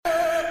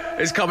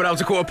It's coming up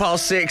to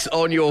 6:15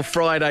 on your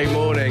Friday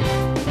morning.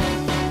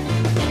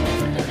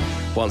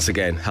 Once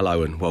again,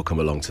 hello and welcome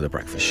along to The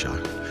Breakfast Show.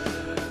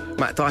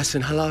 Matt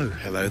Dyson, hello.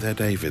 Hello there,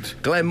 David.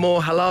 Glenn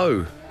Moore,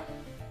 hello.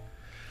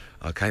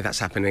 Okay, that's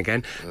happening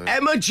again.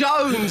 Emma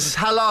Jones,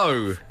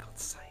 hello.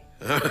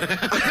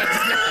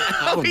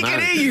 We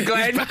can hear you,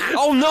 Glenn.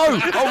 Oh, no.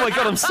 Oh, my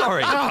God, I'm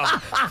sorry.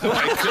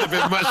 It could have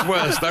been much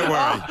worse, don't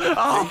worry.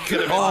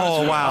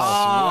 Oh,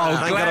 wow.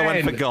 Thank God I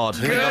went for God.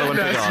 Thank God I went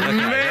for God. Okay,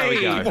 there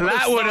we go.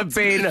 That would have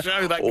been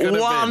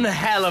one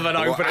hell of an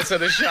opener to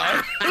the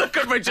show. Look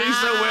at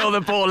producer Will,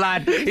 the poor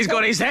lad. He's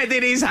got his head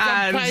in his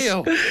hands.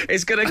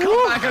 It's going to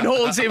come back and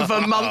haunt him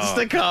for months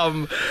to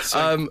come.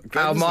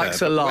 Our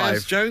mics are live.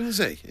 Where's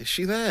Jonesy? Is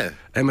she there?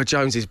 Emma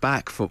Jones is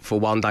back for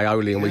one day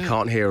only, and we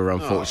can't hear her,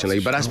 unfortunately.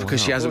 But that's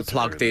because she hasn't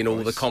plugged in all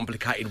the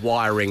complicated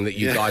wiring that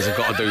you guys have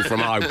got to do from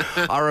home.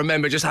 I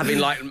remember just having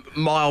like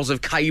miles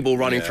of cable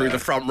running through the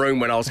front room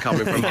when I was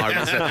coming from home.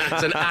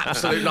 It's an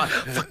absolute night.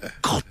 For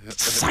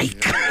God's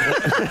sake.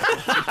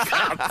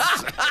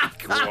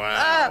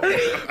 Wow.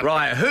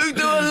 Right, who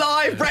do a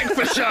live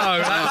breakfast show?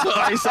 That's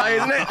what they say,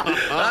 isn't it?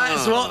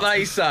 That's what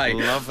they say.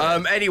 Love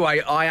it. Anyway,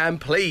 I am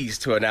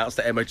pleased to announce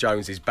that Emma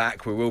Jones is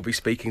back. We will be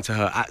speaking to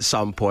her at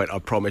some point, I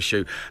promise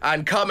you.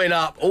 And coming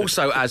up,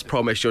 also as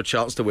promised, your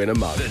chance to win a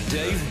mug. The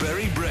Dave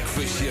Berry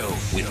Breakfast Show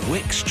with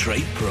Wix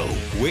Trade Pro.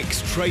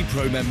 Wix Trade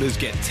Pro members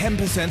get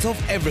 10%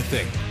 off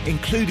everything,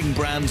 including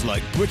brands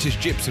like British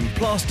Gypsum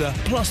Plaster,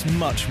 plus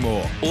much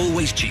more.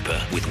 Always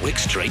cheaper with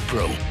Wix Trade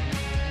Pro.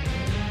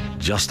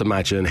 Just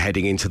imagine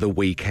heading into the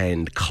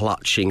weekend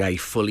clutching a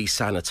fully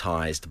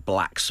sanitised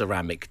black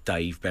ceramic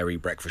Dave Berry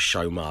Breakfast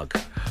Show mug.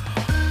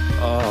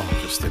 Oh,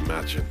 just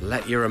imagine.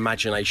 Let your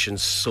imagination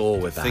soar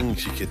with that.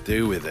 Things you could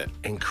do with it.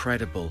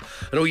 Incredible.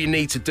 And all you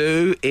need to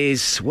do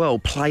is, well,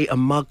 play a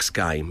mugs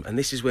game. And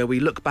this is where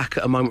we look back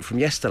at a moment from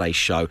yesterday's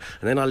show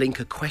and then I link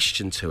a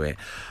question to it.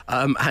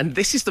 And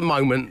this is the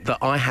moment that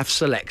I have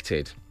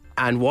selected.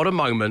 And what a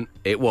moment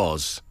it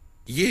was.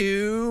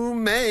 You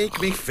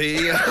make me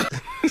feel.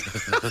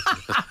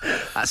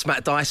 That's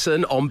Matt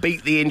Dyson on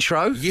Beat the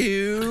Intro.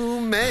 You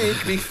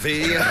make me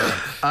feel.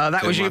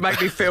 That was You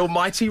Make Me Feel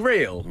Mighty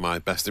Real. My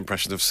best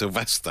impression of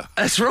Sylvester.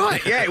 That's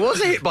right, yeah, it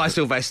was a hit by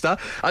Sylvester.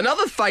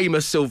 Another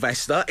famous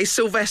Sylvester is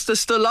Sylvester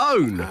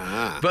Stallone.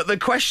 But the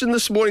question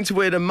this morning to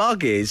win a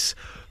mug is,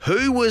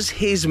 who was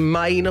his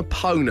main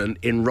opponent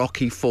in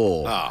Rocky IV?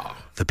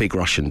 The big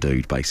Russian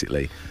dude,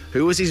 basically.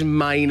 Who was his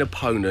main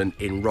opponent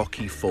in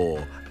Rocky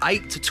IV?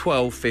 8 to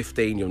 12,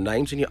 15, your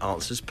names and your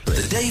answers,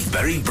 please. The Dave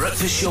Berry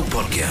Breakfast Show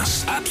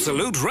podcast.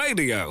 Absolute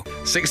Radio.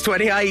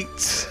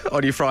 6:28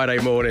 on your Friday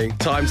morning.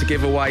 Time to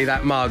give away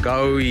that mug.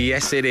 Oh,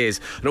 yes, it is.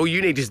 And all you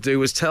needed to do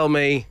was tell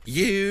me...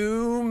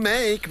 You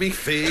make me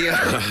feel.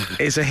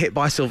 It's a hit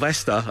by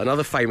Sylvester.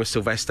 Another famous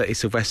Sylvester is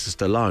Sylvester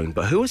Stallone.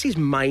 But who was his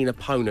main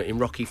opponent in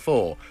Rocky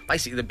IV?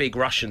 Basically, the big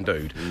Russian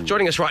dude.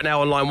 Joining us right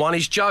now on line one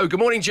is Joe. Good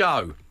morning,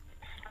 Joe.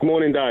 Good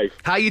morning, Dave.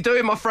 How you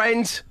doing, my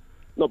friend?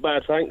 Not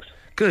bad, thanks.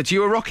 Good.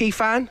 You a Rocky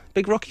fan?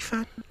 Big Rocky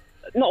fan?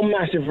 Not a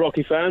massive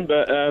Rocky fan,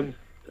 but enough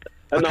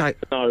Okay.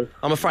 to know.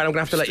 I'm afraid I'm going to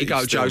have to let you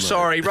go, Still Joe. no.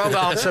 Sorry, wrong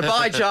answer.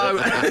 Bye, Joe.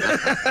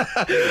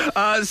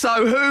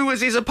 So who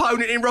was his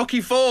opponent in Rocky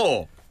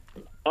IV?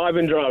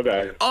 Ivan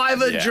Drago.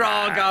 Ivan Yes.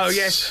 Drago,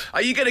 yes.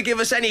 Are you going to give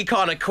us any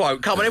kind of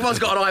quote? Come on, everyone's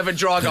got an Ivan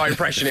Drago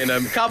impression in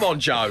them. Come on,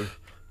 Joe.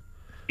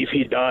 If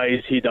he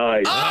dies, he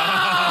dies.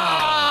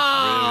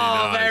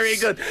 Oh, Really nice. very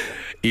good.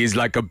 He's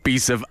like a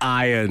piece of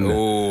iron.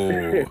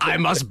 Oh. I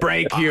must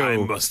break you. I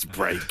must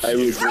break. I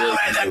would Throw in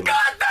the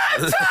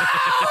goddamn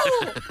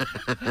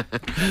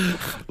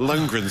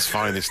Lundgren's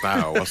finest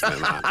hour, wasn't it,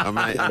 that? I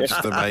mean,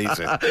 just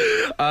amazing.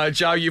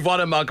 Joe, you've won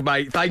a mug,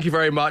 mate. Thank you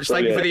very much.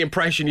 Thank you for the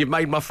impression. You've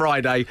made my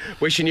Friday.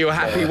 Wishing you a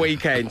happy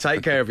weekend.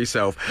 Take care of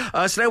yourself.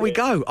 So there we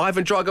go.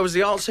 Ivan Drago was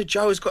the answer.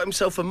 Joe has got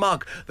himself a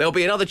mug. There'll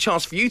be another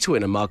chance for you to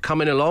win a mug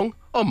coming along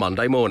on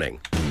Monday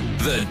morning.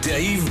 The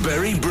Dave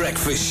Berry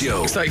Breakfast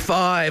Show.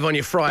 6:35 on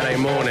your Friday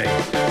morning.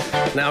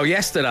 Now,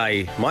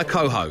 yesterday, my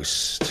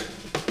co-host,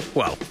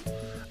 well,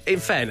 in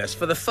fairness,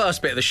 for the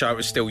first bit of the show, it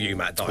was still you,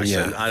 Matt Dyson.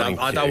 Yeah, and thank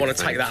I don't you, want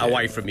to take thank that you.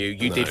 away from you.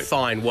 You did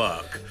fine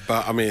work.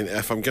 But, I mean,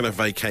 if I'm going to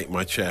vacate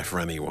my chair for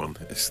anyone,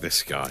 it's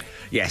this guy.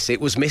 Yes, it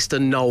was Mr.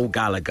 Noel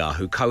Gallagher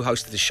who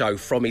co-hosted the show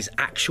from his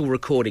actual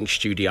recording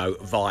studio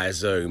via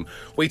Zoom.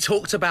 We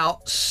talked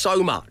about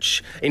so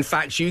much. In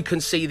fact, you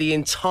can see the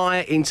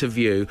entire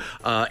interview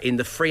in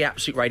the free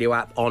Absolute Radio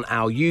app on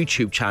our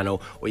YouTube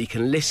channel, or you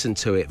can listen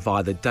to it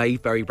via the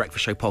Dave Berry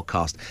Breakfast Show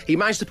podcast. He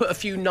managed to put a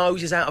few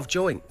noses out of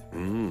joint.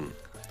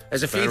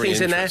 There's a few Very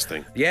things in there.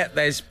 interesting. Yeah,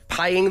 there's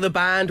paying the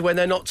band when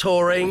they're not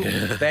touring.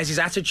 There's his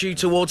attitude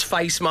towards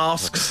face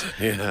masks.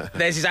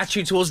 There's his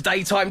attitude towards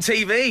daytime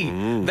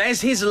TV.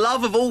 There's his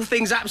love of all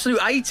things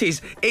absolute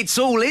 80s. It's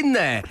all in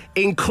there,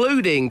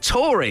 including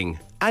touring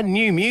and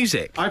new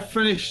music. I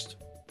finished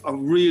a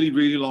really,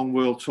 really long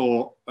world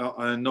tour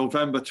in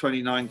November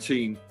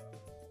 2019,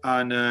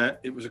 and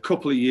it was a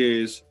couple of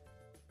years,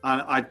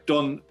 and I'd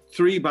done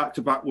 3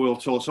 back-to-back world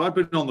tours. So I've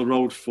been on the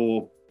road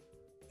for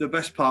the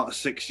best part of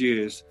 6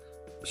 years.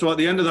 So at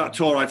the end of that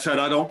tour, I'd said,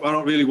 I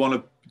don't really want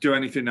to do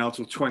anything now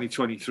till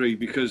 2023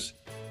 because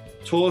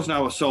tours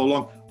now are so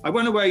long. I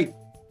went away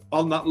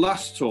on that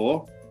last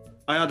tour.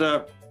 I had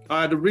a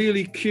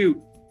really cute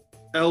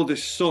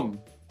eldest son.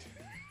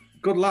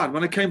 Good lad.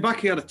 When I came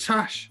back, he had a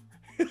tash.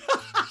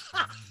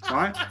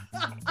 Right?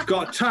 He's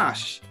got a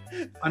tash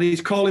and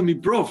he's calling me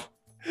bruv.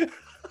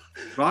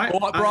 Right?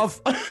 What, bruv?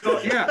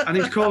 Yeah, and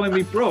he's calling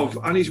me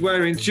bruv and he's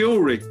wearing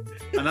jewellery.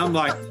 And I'm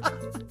like,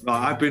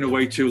 right, I've been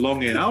away too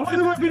long here. How long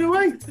have I been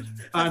away?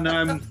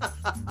 And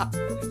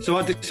so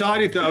I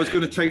decided that I was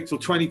going to take till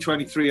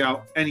 2023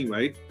 out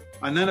anyway.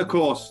 And then, of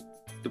course,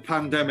 the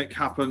pandemic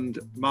happened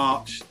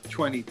March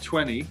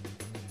 2020.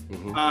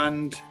 Mm-hmm.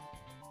 And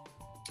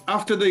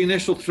after the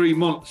initial 3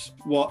 months,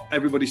 what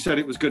everybody said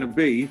it was going to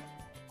be,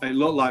 it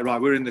looked like, right,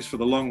 we're in this for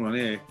the long run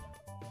here.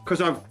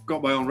 Because I've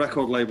got my own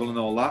record label and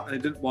all that, and I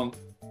didn't want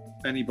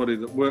anybody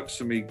that works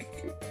for me,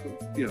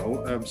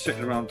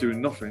 sitting around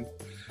doing nothing.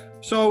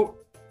 So,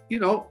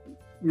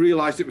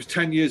 realised it was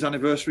 10 years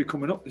anniversary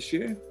coming up this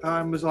year,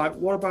 and was like,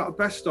 what about a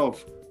best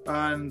of?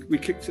 And we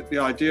kicked the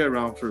idea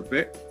around for a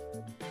bit.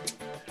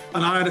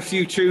 And I had a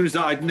few tunes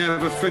that I'd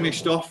never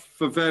finished off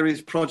for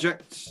various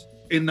projects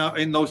in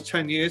those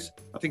 10 years.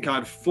 I think I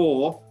had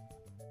 4,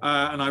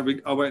 and I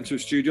went into a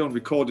studio and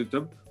recorded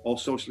them, all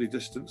socially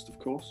distanced, of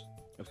course.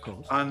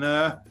 And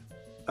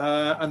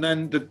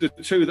then the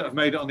 2 that have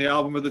made it on the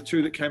album are the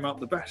 2 that came out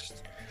the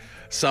best.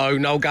 So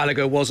Noel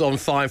Gallagher was on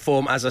fine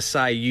form. As I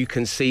say, you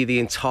can see the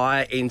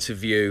entire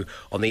interview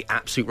on the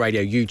Absolute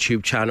Radio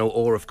YouTube channel,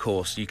 or, of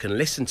course, you can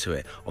listen to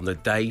it on the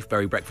Dave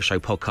Berry Breakfast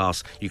Show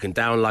podcast. You can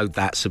download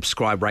that,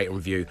 subscribe, rate and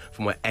review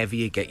from wherever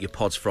you get your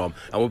pods from.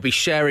 And we'll be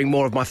sharing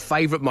more of my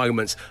favourite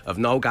moments of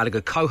Noel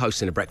Gallagher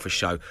co-hosting the Breakfast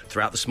Show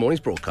throughout this morning's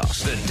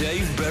broadcast. The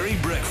Dave Berry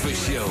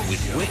Breakfast Show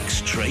with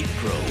Wix Trade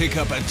Pro. Pick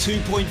up a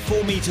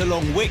 2.4 metre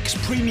long Wix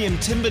premium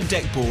timber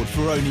deck board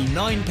for only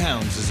 £9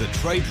 as a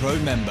Trade Pro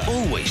member.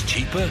 Always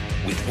cheaper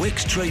with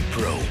Wix Trade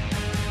Pro.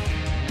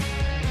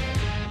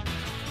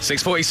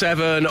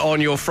 6:47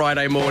 on your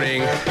Friday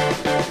morning.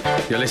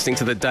 You're listening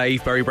to the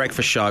Dave Berry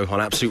Breakfast Show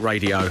on Absolute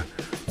Radio.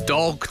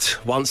 Dogged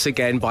once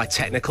again by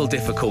technical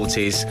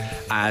difficulties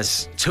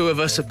as 2 of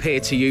us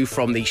appear to you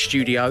from the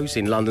studios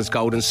in London's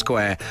Golden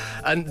Square,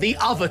 and the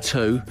other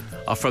 2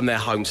 are from their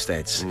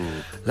homesteads.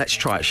 Let's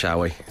try it, shall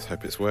we? Let's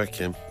hope it's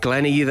working.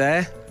 Glenn, are you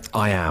there?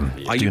 I am.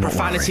 Are you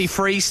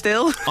profanity-free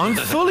still? I'm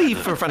fully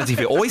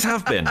profanity-free. Always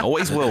have been.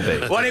 Always will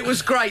be. Well, it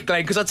was great,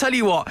 Glenn, because I tell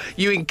you what,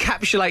 you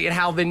encapsulated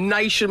how the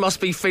nation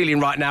must be feeling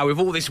right now with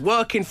all this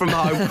working from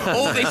home,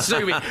 all this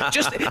Zooming.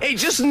 It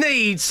just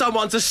needs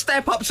someone to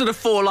step up to the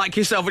fore like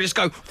yourself and just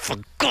go, for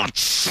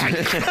God's sake.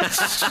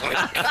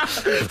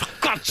 For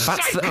God's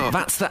sake.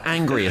 That's the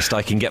angriest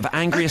I can get. The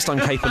angriest I'm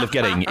capable of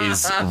getting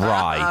is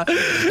rye.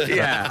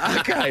 Yeah,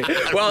 okay.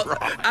 Well,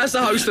 as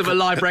the host of a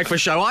live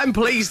breakfast show, I'm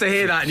pleased to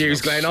hear that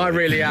news, Glenn. I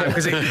really am,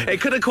 because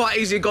it could have quite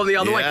easily gone the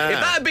other way.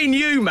 If that had been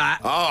you, Matt...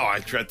 Oh, I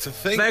dread to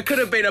think. There could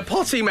have been a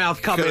potty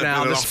mouth coming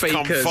out of the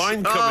speakers.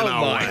 Coming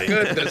my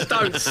goodness,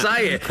 don't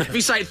say it. If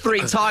you say it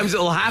 3 times,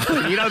 it'll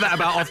happen. You know that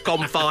about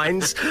Ofcom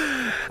fines.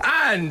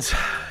 And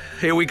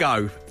here we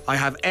go. I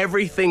have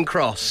everything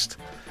crossed.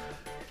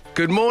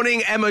 Good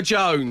morning, Emma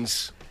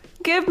Jones.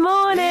 Good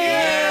morning!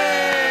 Yay!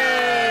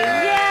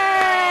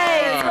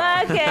 It's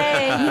working!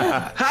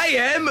 Hey,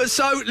 Em.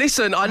 So,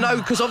 listen, I know,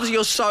 because obviously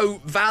you're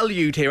so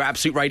valued here at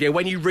Absolute Radio,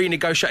 when you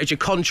renegotiated your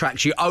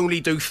contract, you only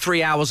do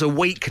 3 hours a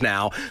week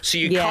now. So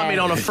you come in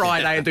on a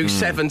Friday and do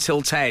 7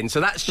 till 10. So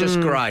that's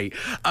just great.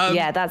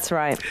 Yeah, that's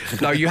right.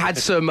 No, you had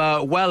some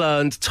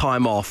well-earned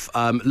time off.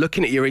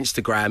 Looking at your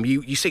Instagram,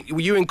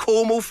 were you in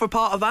Cornwall for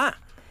part of that?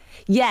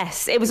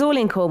 Yes, it was all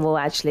in Cornwall,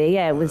 actually.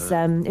 Yeah, it was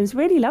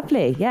really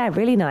lovely. Yeah,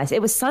 really nice.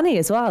 It was sunny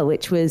as well,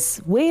 which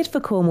was weird for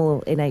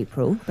Cornwall in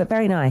April, but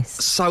very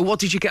nice. So what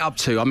did you get up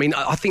to? I mean,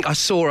 I think I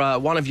saw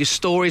one of your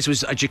stories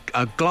was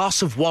a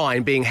glass of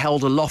wine being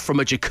held aloft from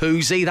a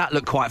jacuzzi. That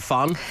looked quite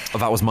fun. Oh,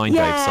 that was mine,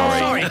 Dave, sorry.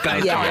 Sorry,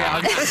 Glenn.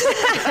 Yeah.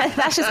 Sorry.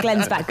 That's just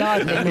Glenn's back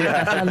garden in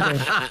North London.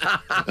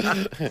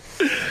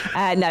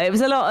 No, it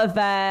was a lot of,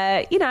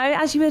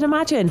 as you would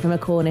imagine from a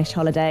Cornish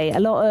holiday, a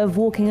lot of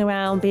walking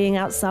around, being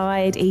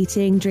outside,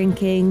 eating,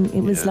 drinking.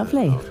 It was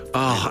lovely.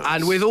 Oh,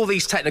 and with all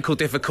these technical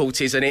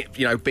difficulties and it,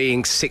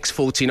 being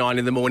 6:49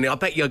 in the morning, I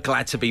bet you're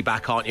glad to be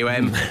back, aren't you,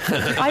 Em? Do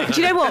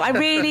you know what? I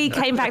really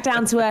came back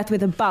down to earth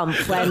with a bump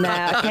when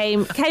I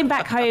came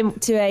back home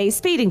to a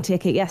speeding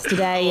ticket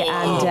yesterday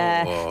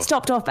and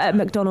stopped off at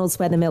McDonald's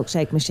where the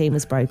milkshake machine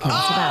was broken. So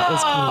that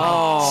was cool.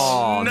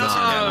 Oh, no.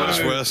 Doesn't get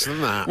much worse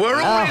than that. We're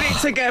all in it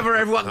together,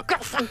 everyone.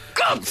 For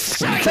God's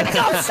sake. For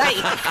God's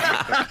sake.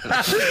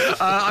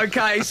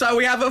 Okay, so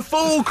we have a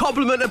full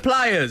complement of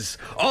players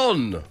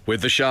on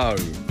with the show.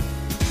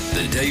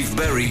 The Dave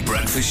Berry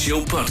Breakfast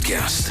Show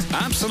Podcast.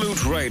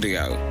 Absolute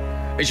Radio.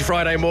 It's your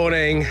Friday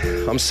morning.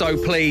 I'm so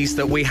pleased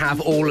that we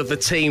have all of the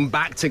team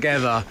back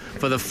together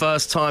for the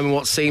first time in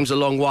what seems a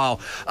long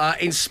while.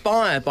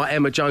 Inspired by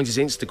Emma Jones's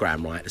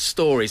Instagram, right? The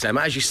stories,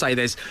 Emma. As you say,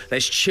 there's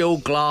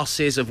chilled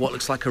glasses of what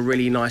looks like a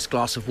really nice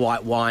glass of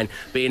white wine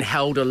being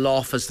held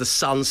aloft as the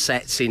sun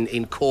sets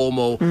in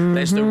Cornwall. Mm-hmm.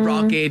 There's the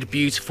rugged,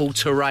 beautiful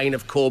terrain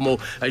of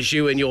Cornwall as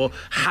you and your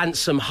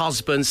handsome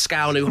husband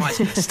scale new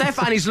heights.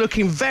 Stefan is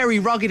looking very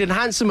rugged and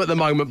handsome at the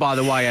moment, by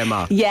the way,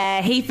 Emma.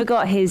 Yeah, he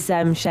forgot his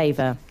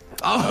shaver.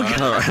 Oh, okay.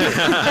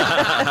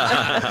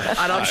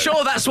 And I'm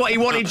sure that's what he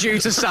wanted you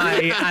to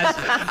say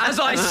as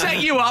I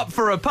set you up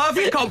for a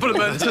perfect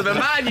compliment to the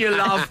man you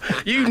love.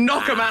 You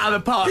knock him out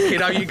of the park,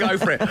 you go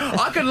for it.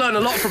 I could learn a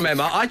lot from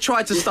Emma. I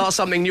tried to start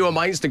something new on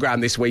my Instagram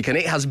this week and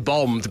it has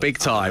bombed big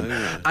time.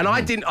 And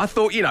I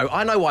thought,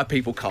 I know why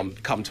people come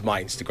to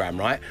my Instagram,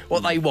 right?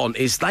 What they want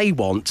is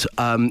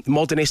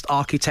Modernist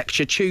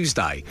Architecture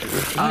Tuesday.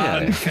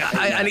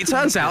 And it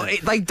turns out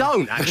they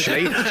don't,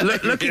 actually.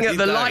 Looking at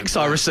the likes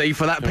I received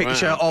for that picture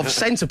of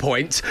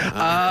Centrepoint,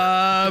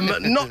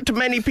 not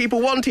many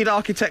people wanted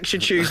Architecture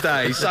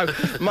Tuesday, so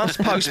must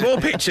post more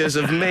pictures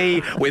of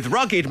me with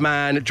rugged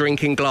man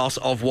drinking glass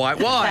of white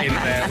wine.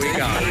 There we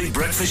go.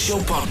 Breakfast Show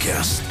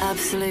Podcast.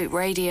 Absolute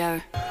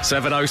Radio.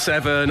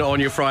 7:07 on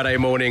your Friday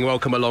morning.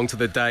 Welcome along to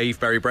the Dave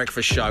Berry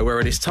Breakfast Show, where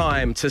it is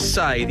time to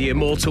say the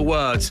immortal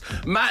words.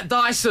 Matt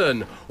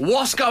Dyson,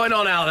 what's going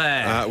on out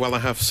there? Well, I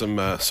have some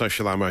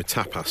social ammo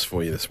tapas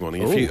for you this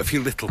morning. A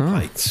few little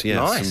plates,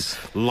 nice.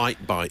 Some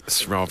light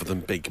bites rather than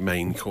big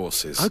main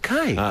courses.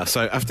 Okay.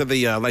 So after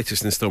the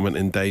latest instalment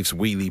in Dave's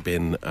Wheelie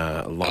Bin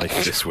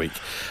life this week,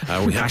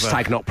 we have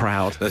Hashtag not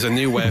proud. There's a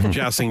new way of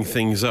jazzing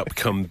things up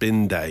come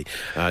bin day.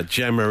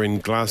 Gemma in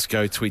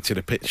Glasgow tweeted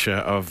a picture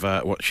of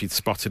what she'd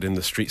spotted in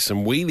the street,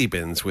 some wheelie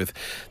bins with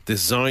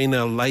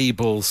designer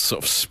labels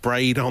sort of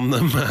sprayed on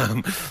them.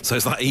 So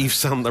it's like Yves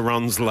Saint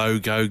Laurent's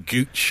logo,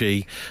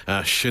 Gucci,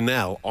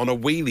 Chanel on a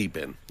wheelie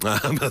bin.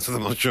 I'm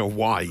not sure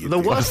why.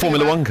 Like a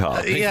Formula One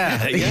car.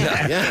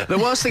 Yeah. The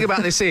worst thing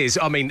about this is,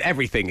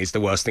 everything is the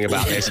worst thing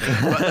about this.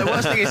 But the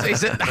worst thing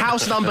is that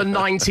house number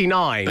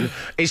 99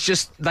 is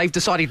just, they've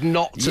decided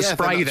not to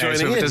spray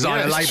theirs with a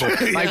designer label.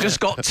 They've just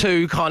got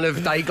two kind of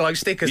Dayglow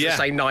stickers that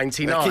say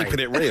 99. They're keeping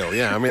it real,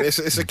 yeah.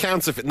 It's a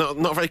counterfeit, not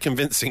a very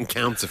convincing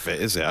counterfeit,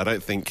 is it? I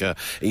don't think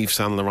Yves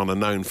Saint Laurent are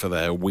known for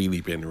their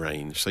wheelie bin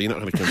range, so you're not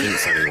going to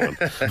convince anyone,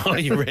 are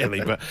you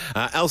really? But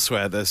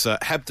elsewhere, there's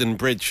Hebden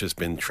Bridge has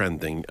been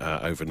trending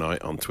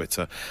overnight on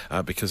Twitter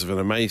because of an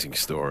amazing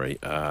story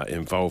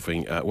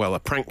involving, a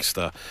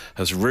prankster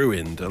has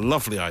ruined a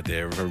lovely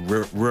idea of a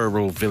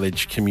rural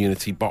village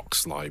community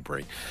box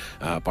library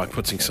by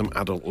putting some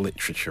adult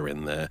literature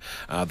in there.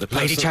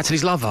 Lady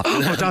Chatterley's Lover.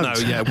 Oh, don't.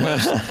 No,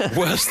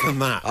 worse than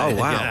that. Oh,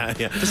 wow.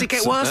 Yeah. Does it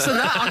get worse than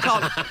that? I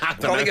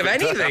can't think of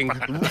anything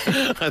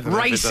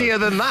racier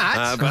than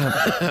that.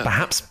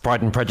 Perhaps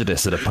Pride and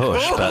Prejudice at a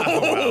push.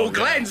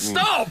 Glenn,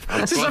 stop!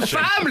 This is a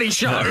family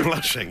show. I'm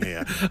blushing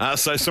here.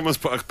 So someone's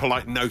put a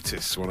polite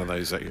notice, one of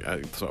those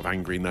sort of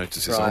angry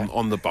notices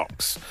on the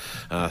box,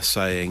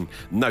 saying,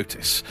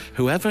 "Notice,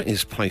 whoever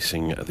is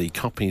placing the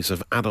copies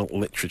of adult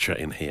literature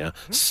in here,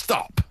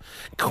 stop.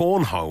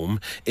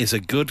 Cornholm is a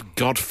good,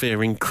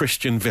 God-fearing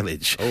Christian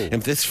village.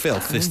 If this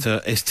filth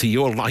is to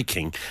your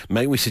liking,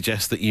 may we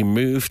suggest that you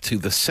move to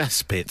the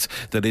cesspit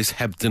that is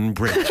Hebden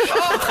Bridge."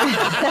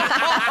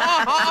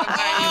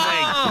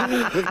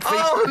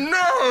 Oh,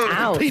 no!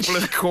 Ouch. People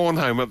of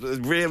Cornholm are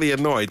really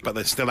annoyed, but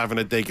they're still having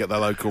a dig at their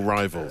local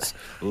rivals.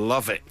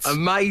 Love it.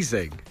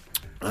 Amazing.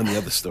 And the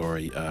other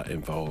story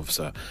involves,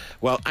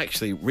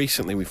 actually,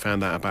 recently we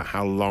found out about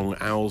how long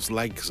owls'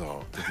 legs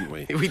are, didn't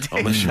we? We did.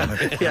 On the show.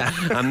 Yeah.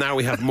 And now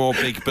we have more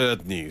big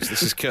bird news.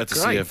 This is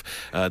courtesy of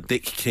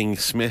Dick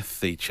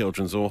King-Smith, the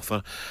children's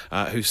author,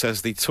 who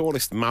says the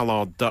tallest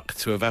mallard duck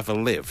to have ever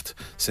lived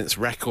since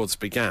records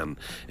began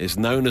is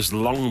known as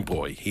Long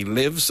Boy. He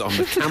lives on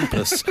the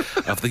campus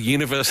of the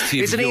University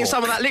of Isn't York. he in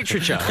some of that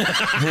literature?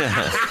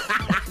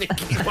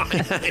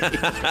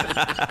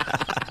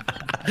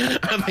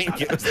 I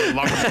think it was the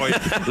Long Boy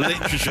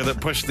literature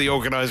that pushed the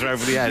organiser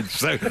over the edge.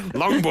 So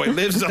Long Boy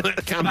lives on the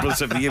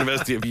campus of the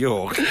University of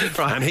York,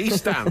 and he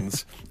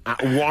stands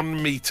at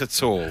 1 metre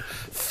tall,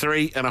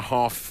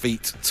 3.5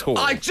 feet tall.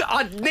 I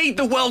need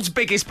the world's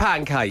biggest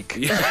pancake.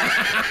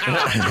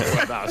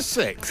 Well, that's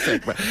sick.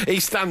 But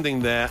he's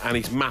standing there, and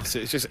he's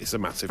massive. It's a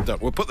massive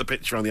duck. We'll put the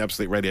picture on the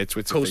Absolute Radio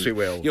Twitter. Of course feed. we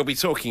will. You'll be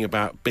talking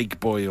about Big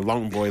Boy or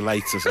Long Boy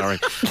later, sorry.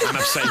 And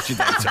I've saved your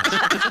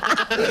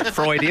data.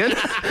 Freudian.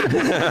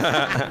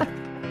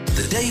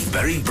 The Dave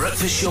Berry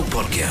Breakfast Show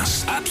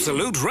Podcast.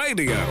 Absolute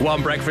Radio.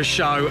 One breakfast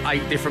show,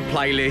 8 different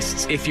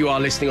playlists. If you are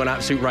listening on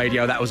Absolute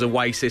Radio, that was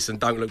Oasis and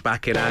Don't Look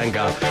Back in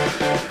Anger.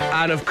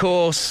 And of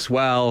course,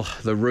 well,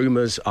 the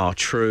rumours are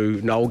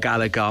true. Noel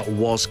Gallagher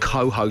was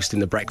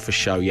co-hosting the breakfast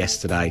show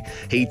yesterday.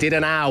 He did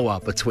an hour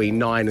between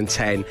 9 and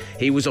 10.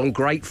 He was on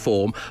great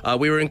form.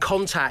 We were in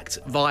contact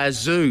via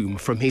Zoom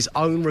from his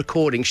own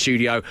recording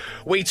studio.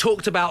 We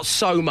talked about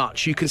so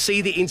much. You can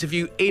see the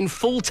interview in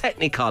full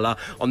Technicolor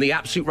on the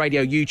Absolute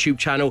Radio YouTube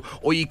channel,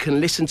 or you can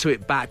listen to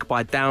it back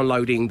by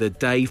downloading the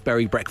Dave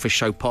Berry Breakfast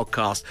Show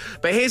podcast.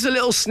 But here's a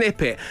little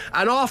snippet.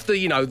 And after,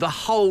 the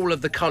whole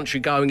of the country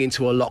going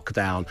into a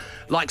lockdown,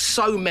 like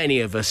so many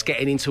of us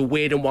getting into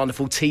weird and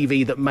wonderful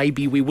TV that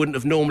maybe we wouldn't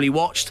have normally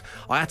watched,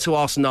 I had to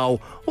ask Noel,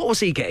 what was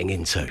he getting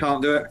into?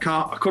 Can't do it.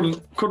 I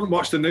couldn't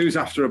watch the news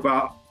after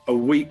about a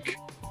week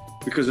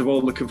because of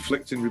all the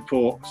conflicting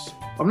reports.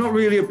 I'm not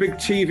really a big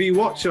TV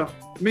watcher.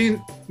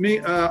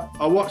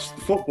 I watch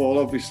football,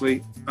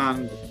 obviously,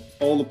 and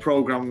all the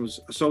programmes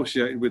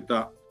associated with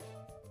that.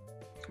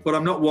 But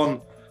I'm not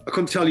one. I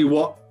couldn't tell you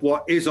what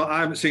is. I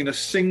haven't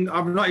seen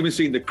I've not even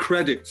seen the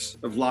credits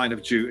of Line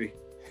of Duty.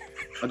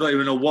 I don't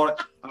even know what.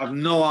 I have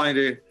no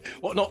idea.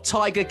 What? Not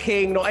Tiger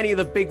King? Not any of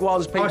the big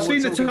ones? I've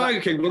seen the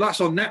Tiger King, but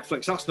that's on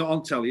Netflix. That's not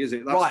on telly, is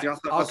it?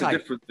 That's a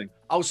different thing.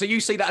 Oh, so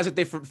you see that as a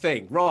different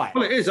thing, right?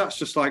 Well, it is. That's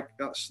just like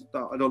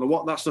I don't know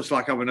what. That's just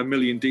like having a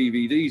million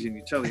DVDs in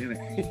your telly, isn't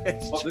it?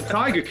 Yes. But the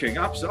Tiger King,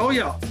 absolutely. Oh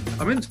yeah,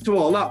 I'm into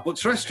all that. But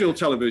terrestrial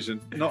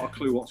television, not a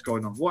clue what's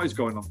going on. What is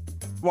going on?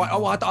 Right.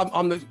 Oh,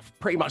 I'm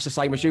pretty much the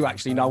same as you,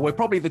 actually. No, we're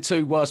probably the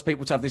two worst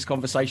people to have this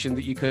conversation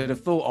that you could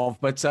have thought of.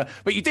 But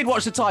you did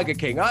watch the Tiger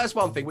King. Oh, that's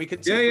one thing we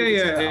could.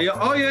 Yeah.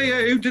 Oh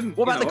yeah. Who didn't?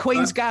 What about the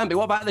Queen's Gambit?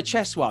 What about the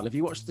chess one? Have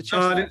you watched the chess?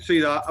 No, I didn't see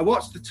that. I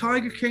watched the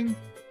Tiger King.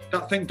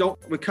 That thing,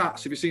 with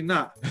cats. Have you seen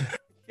that?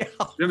 Yeah.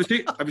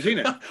 Have you seen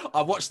it?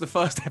 I watched the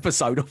first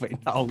episode of it.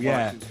 Oh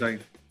yeah. It's insane.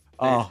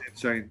 Oh.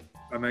 It's insane.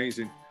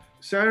 Amazing.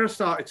 Sarah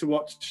started to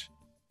watch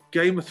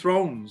Game of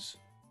Thrones.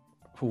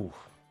 Ooh,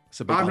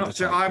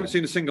 I haven't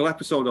seen a single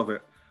episode of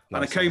it.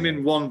 And I came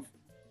in one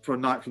for a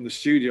night from the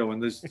studio, and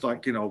there's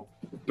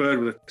bird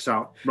with a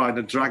out riding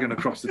a dragon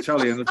across the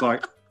telly, and it's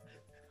like,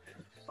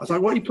 I was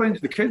like, what are you playing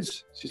to the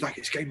kids? She's like,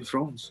 it's Game of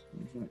Thrones. I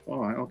was like, all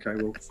right, okay,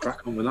 we'll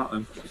crack on with that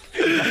then.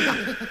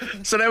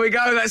 So there we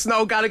go. That's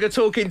Noel Gallagher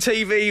talking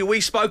TV.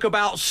 We spoke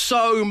about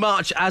so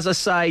much. As I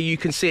say, you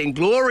can see it in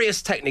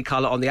glorious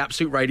Technicolor on the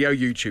Absolute Radio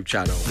YouTube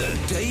channel. The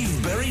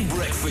Dave Berry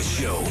Breakfast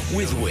Show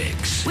with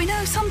Wix. We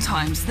know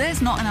sometimes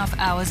there's not enough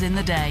hours in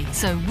the day,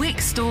 so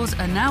Wix stores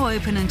are now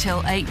open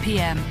until 8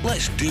 p.m.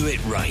 Let's do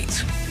it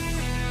right.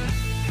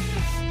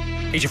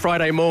 It's your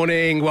Friday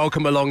morning.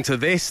 Welcome along to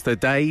this, the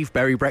Dave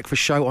Berry Breakfast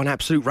Show on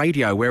Absolute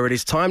Radio, where it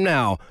is time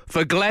now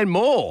for Glenn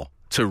Moore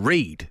to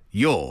read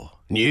your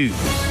news.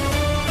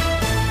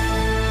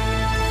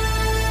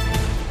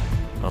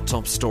 Our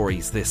top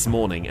stories this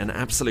morning. An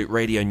Absolute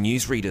Radio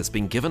newsreader's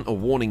been given a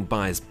warning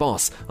by his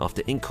boss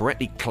after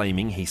incorrectly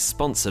claiming he's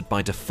sponsored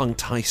by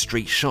defunct high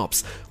street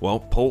shops. Well,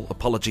 Paul,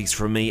 apologies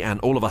from me and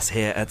all of us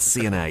here at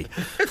CNA.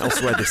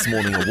 Elsewhere this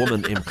morning, a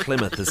woman in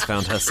Plymouth has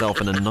found herself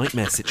in a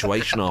nightmare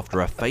situation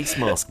after her face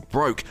mask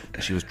broke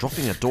as she was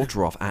dropping her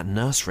daughter off at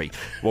nursery.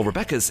 Well,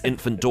 Rebecca's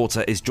infant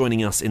daughter is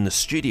joining us in the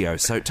studio,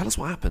 so tell us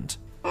what happened.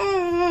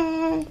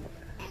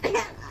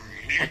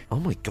 Oh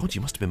my God,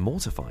 you must have been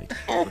mortified.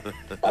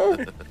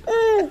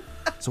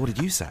 So what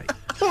did you say?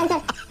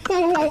 Oh,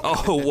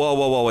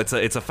 whoa.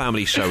 It's a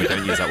family show. We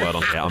don't use that word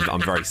on here.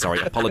 I'm very sorry.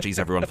 Apologies,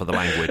 everyone, for the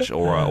language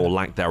or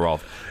lack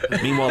thereof.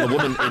 Meanwhile, the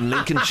woman in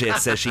Lincolnshire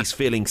says she's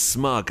feeling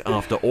smug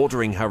after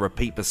ordering her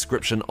repeat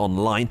prescription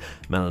online.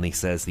 Melanie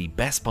says the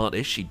best part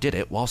is she did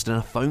it whilst in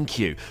a phone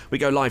queue. We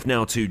go live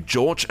now to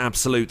George,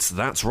 Absolute's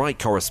That's Right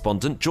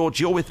correspondent. George,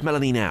 you're with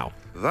Melanie now.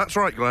 That's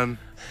right, Glenn.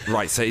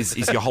 Right, so is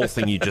your whole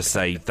thing you just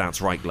say,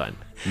 that's right, Glenn?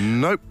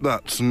 Nope,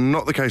 that's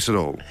not the case at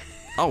all.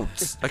 Oh,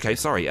 okay,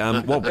 sorry. So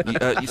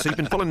you've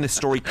been following this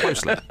story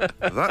closely?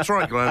 That's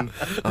right, Glenn.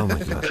 Oh, my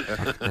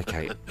God.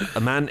 Okay.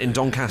 A man in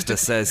Doncaster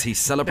says he's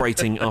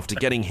celebrating after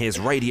getting his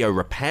radio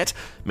repaired.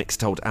 Mick's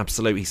told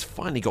Absolute he's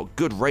finally got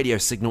good radio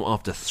signal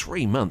after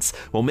 3 months.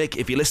 Well, Mick,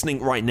 if you're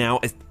listening right now...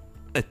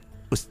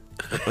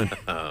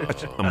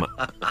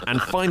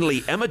 And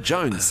finally, Emma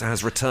Jones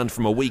has returned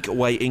from a week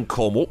away in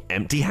Cornwall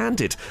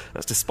empty-handed.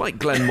 That's despite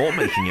Glenn Moore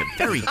making it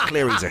very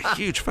clear he's a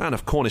huge fan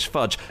of Cornish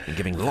fudge and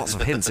giving lots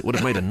of hints it would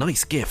have made a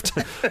nice gift.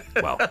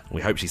 Well,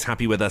 we hope she's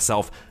happy with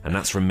herself, and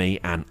that's from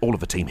me and all of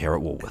the team here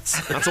at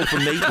Woolworths. That's all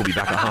from me. We'll be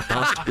back at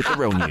 5:30 with the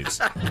real news.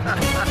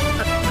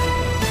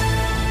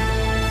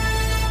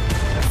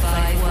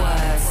 5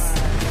 words,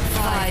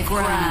 5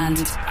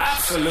 grand.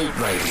 Absolute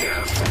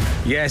Radio.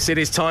 Yes, it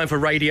is time for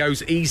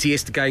radio's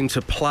easiest game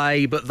to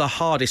play, but the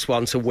hardest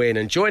one to win.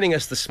 And joining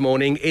us this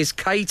morning is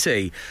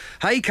Katie.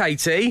 Hey,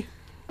 Katie.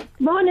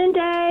 Morning,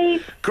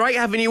 Dave. Great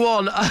having you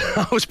on.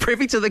 I was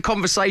privy to the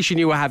conversation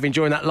you were having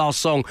during that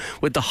last song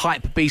with the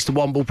hype beast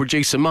Womble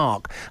producer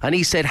Mark, and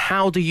he said,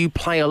 how do you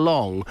play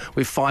along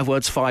with 5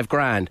 words, 5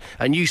 grand?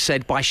 And you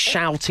said, by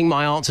shouting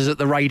my answers at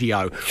the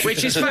radio,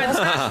 which is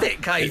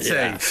fantastic, Katie.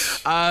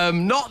 Yeah.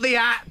 Not the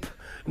app.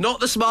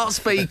 Not the smart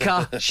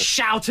speaker,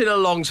 shouting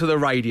along to the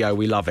radio.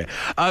 We love it.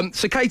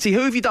 So, Katie, who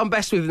have you done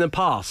best with in the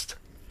past?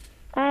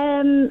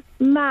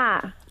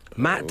 Matt.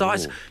 Matt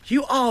Dyson.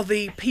 You are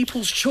the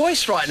people's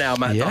choice right now,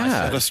 Matt Had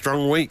Dyson. a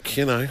strong week,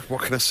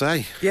 what can I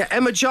say? Yeah,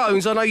 Emma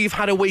Jones, I know you've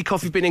had a week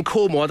off, you've been in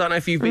Cornwall, I don't know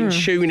if you've been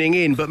tuning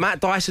in, but Matt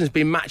Dyson's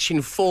been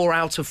matching 4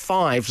 out of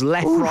 5s,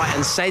 left, right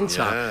and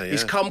centre. Yeah.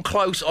 He's come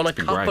close on a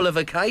couple of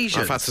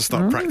occasions. I've had to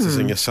start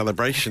practising a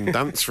celebration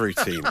dance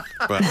routine.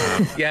 But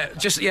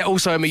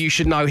Also, Emma, you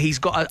should know he's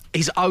got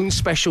his own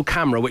special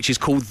camera, which is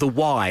called The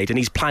Wide, and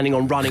he's planning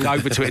on running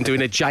over to it and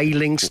doing a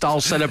J-Link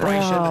style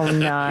celebration. Oh, no.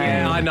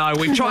 Yeah, I know.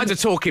 We've tried to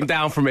talk him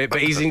down from it,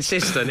 but he's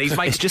insistent. He's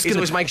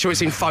always making sure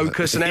it's in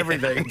focus and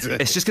everything.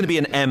 It's just going to be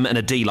an M and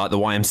a D like the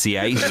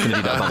YMCA. He's just going to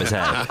do that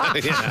above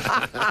his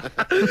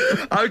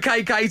head.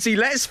 OK, Katie,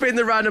 let's spin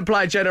the random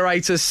player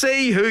generator.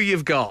 See who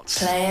you've got.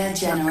 Player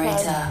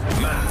generator.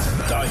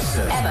 Matt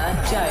Dyson.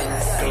 Emma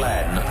Jones.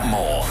 Glenn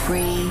Moore.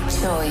 Free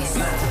choice.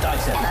 Matt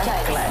Dyson.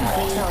 Glenn Moore.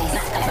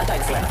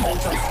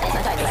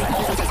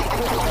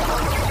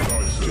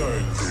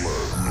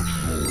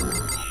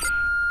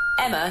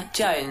 Emma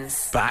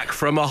Jones. Back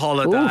from her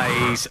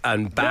holidays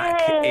and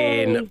back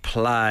in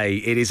play.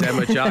 It is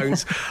Emma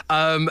Jones.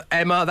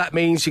 Emma, that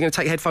means you're going to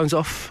take your headphones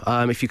off.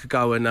 If you could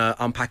go and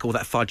unpack all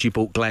that fudge you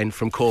bought Glenn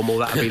from Cornwall,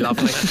 that would be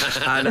lovely.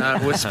 And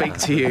we'll speak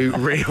to you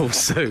real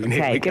soon.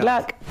 Here Okay, we good go.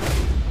 luck.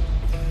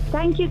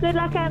 Thank you. Good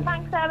luck, and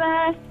thanks,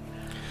 Emma.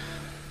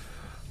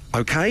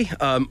 OK.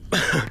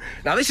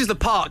 Now, this is the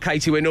part,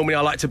 Katie, where normally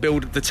I like to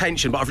build the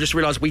tension, but I've just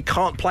realised we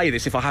can't play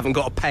this if I haven't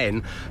got a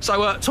pen.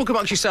 So talk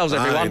amongst yourselves,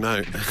 everyone.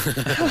 I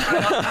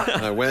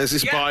know. Where's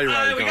this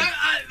biro gone?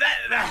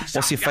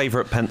 What's your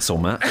favourite pencil,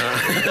 Matt?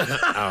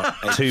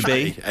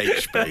 2B?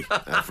 HB,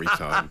 every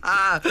time.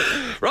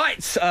 Right.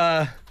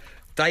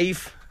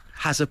 Dave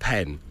has a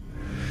pen.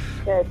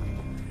 Good.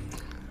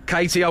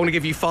 Katie, I want to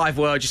give you 5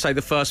 words. You say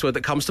the first word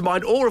that comes to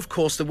mind, or, of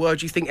course, the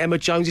word you think Emma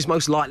Jones is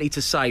most likely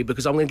to say,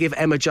 because I'm going to give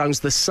Emma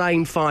Jones the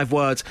same 5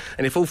 words,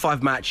 and if all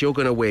 5 match, you're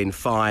going to win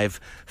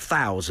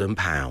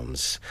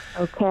 £5,000.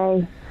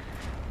 Okay.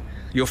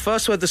 Your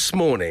first word this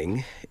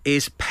morning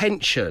is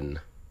pension.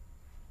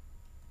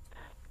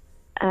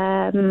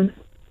 I'm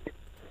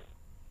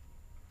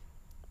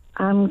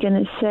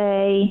going to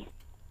say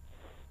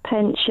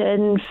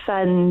pension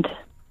fund.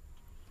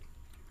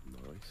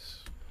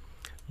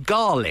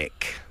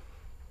 Garlic.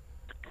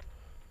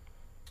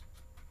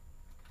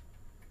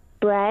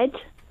 Bread.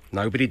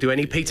 Nobody do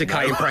any Peter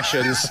Kay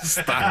impressions.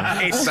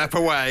 Step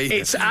away.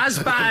 It's as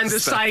banned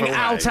as Step saying away.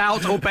 out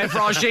or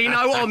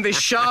bevragino on this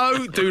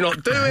show. Do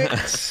not do it.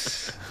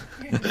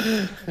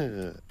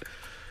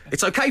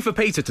 It's okay for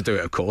Peter to do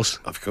it, of course.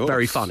 Of course.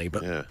 Very funny,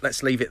 but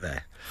let's leave it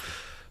there.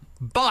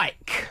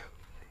 Bike.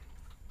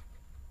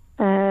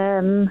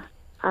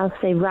 I'll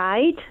say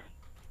ride.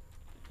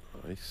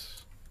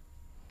 Nice.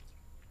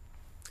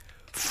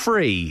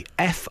 Free.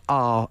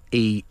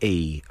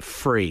 F-R-E-E.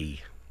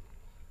 Free.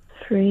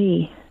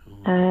 Free.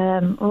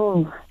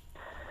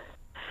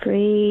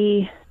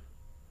 Free.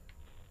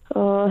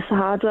 Oh, it's a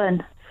hard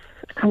one.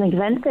 I can't think of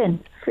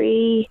anything.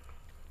 Free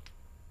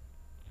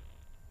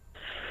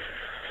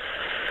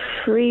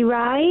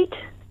ride.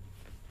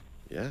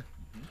 Yeah.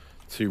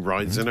 2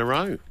 rides in a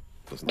row.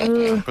 Doesn't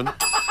happen.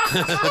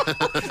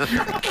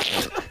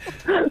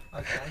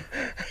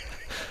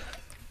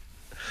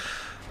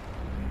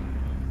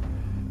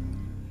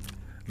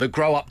 The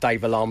grow up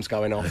Dave alarm's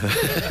going off.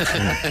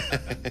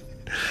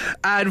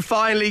 And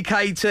finally,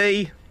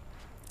 Katie.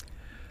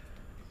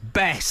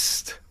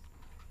 Best.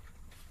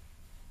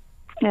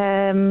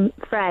 Friend.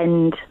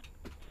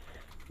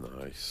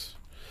 Nice.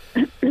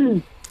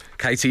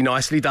 Katie,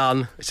 nicely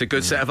done. It's a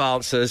good set of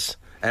answers.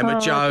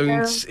 Emma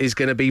Jones is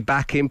going to be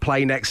back in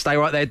play next. Stay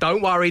right there.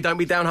 Don't worry. Don't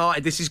be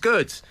downhearted. This is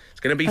good. It's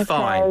going to be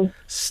fine.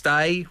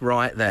 Stay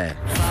right there.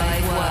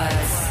 5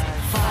 words.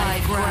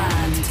 5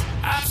 grand.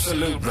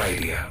 Absolute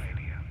Radio.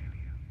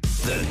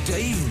 The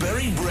Dave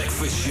Berry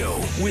Breakfast Show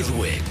with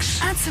Wix.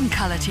 Add some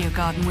colour to your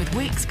garden with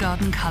Wix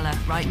Garden Colour.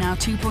 Right now,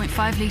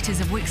 2.5 litres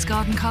of Wix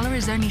Garden Colour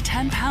is only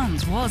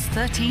 £10, was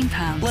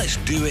 £13. Let's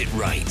do it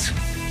right.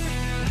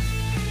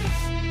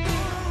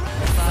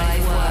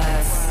 5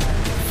 words.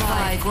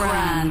 5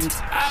 grand.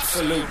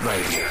 Absolute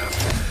Radio.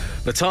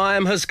 The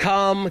time has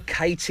come.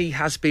 Katie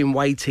has been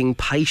waiting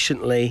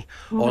patiently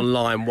on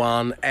line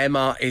 1.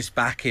 Emma is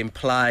back in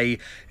play.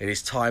 It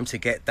is time to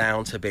get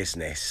down to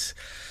business.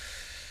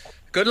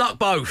 Good luck,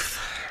 both.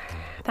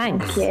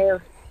 Thanks.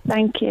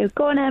 Thank you.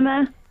 Go on,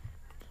 Emma.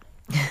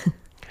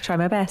 Try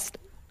my best.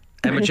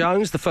 Emma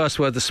Jones, the first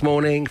word this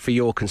morning for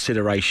your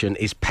consideration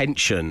is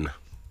pension.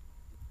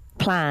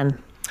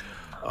 Plan.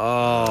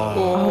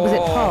 Oh, was it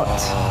pot?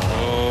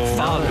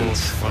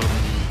 Funds.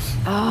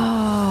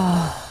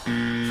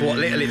 For what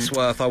little it's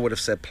worth, I would have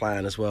said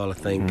plan as well, I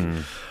think.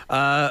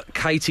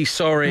 Katie,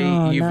 sorry,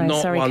 you've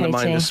not sorry, won the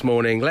money Katie. this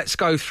morning. Let's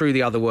go through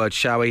the other words,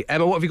 shall we?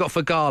 Emma, what have you got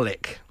for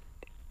garlic?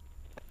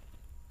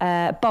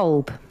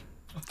 Bulb.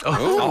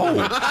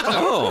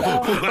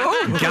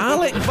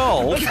 Garlic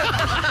bulb?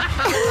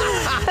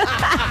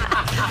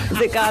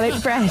 Is it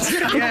garlic bread?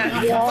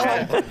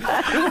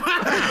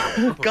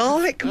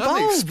 Garlic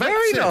bowl,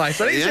 very nice.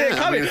 I didn't see it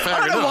coming.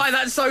 I don't know why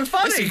that's so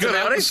funny. It's a good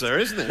answer,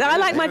 isn't it? I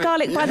like my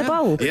garlic by the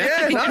bowl.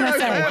 Yeah,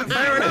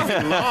 fair enough.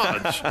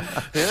 Large.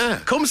 Yeah.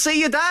 Come see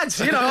your dad.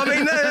 You know, I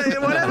mean,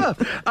 whatever.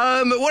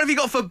 What have you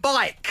got for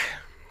bike?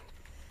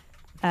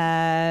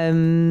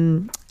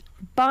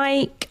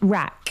 Bike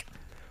rack.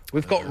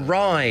 We've got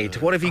ride.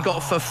 What have you got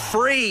for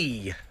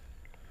free?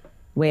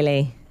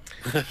 Willy.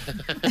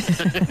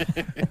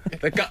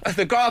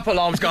 The go up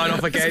alarm's going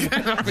off again. We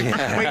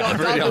got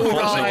double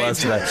ride.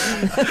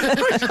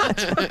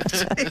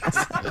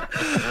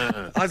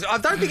 I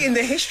don't think in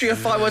the history of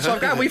 5 words 5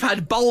 grand we've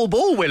had bowl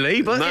ball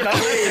Willy, but you know.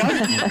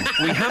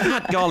 We have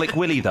had garlic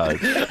Willy though.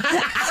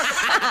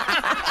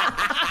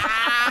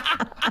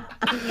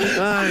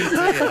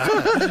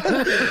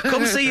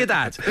 Come see your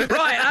dad.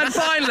 Right, and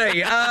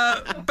finally,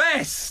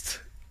 best.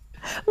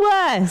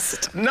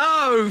 Worst.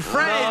 No,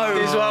 friend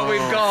is what we've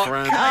got.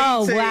 Friend. Katie,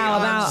 Oh, wow,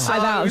 I'm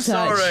out of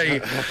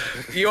sorry.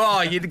 You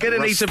are. You're going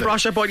to need to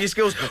brush up on your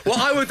skills. What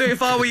I would do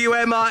if I were you,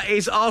 Emma,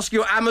 is ask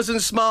your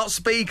Amazon smart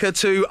speaker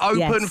to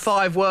open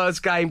 5 words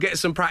game, get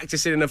some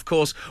practice in, and of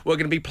course, we're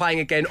going to be playing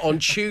again on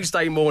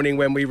Tuesday morning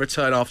when we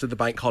return after the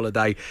bank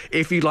holiday.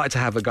 If you'd like to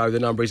have a go, the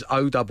number is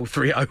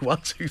 0330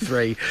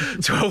 123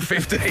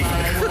 1215.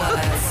 5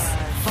 words,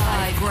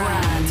 5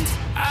 grand.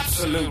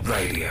 Absolute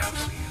Radio.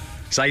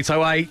 It's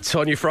 8:08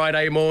 on your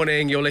Friday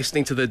morning. You're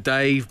listening to the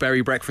Dave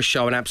Berry Breakfast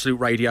Show on Absolute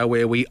Radio,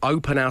 where we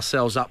open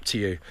ourselves up to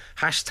you.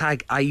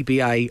 Hashtag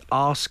ABA,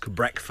 ask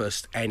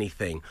breakfast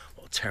anything.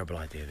 What a terrible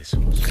idea this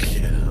was.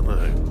 Yeah, I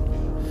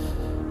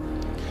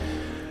know.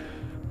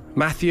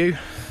 Matthew,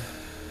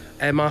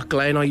 Emma,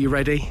 Glenn, are you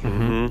ready?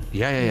 Mm-hmm.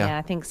 Yeah.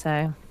 I think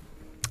so.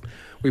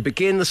 We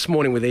begin this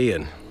morning with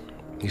Ian.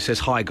 He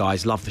says, "Hi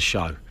guys, love the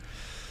show.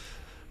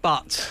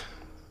 But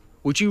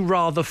would you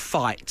rather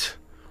fight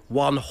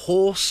one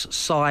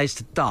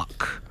horse-sized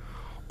duck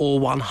or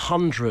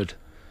 100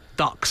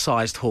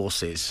 duck-sized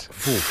horses?"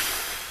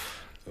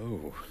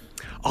 Oh.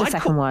 The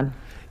second one.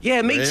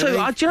 Yeah, me too.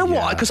 Really? Do you know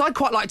what? Because I'd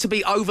quite like to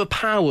be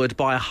overpowered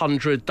by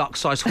 100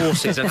 duck-sized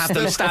horses and have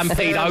them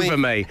stampede over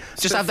me.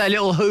 Just have their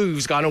little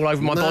hooves going all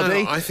over my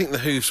body. I think the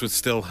hooves would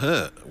still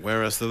hurt,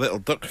 whereas the little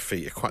duck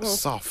feet are quite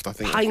soft. I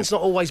think Pain's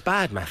not always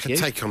bad, I Matthew.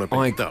 could take on a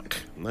big duck,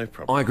 no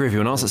problem. I agree with you.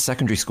 When I was at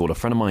secondary school, a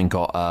friend of mine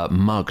got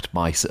mugged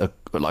by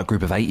a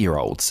group of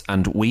 8-year-olds,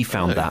 and we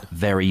found that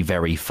very,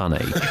 very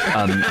funny.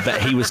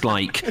 That he was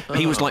like,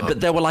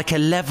 but there were like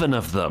 11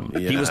 of them.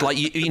 Yeah. He was like,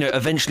 you know,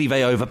 eventually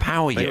they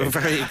overpower you. They were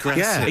very aggressive.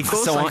 Yeah.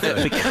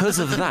 Because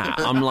of that,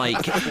 I'm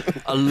like,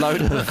 a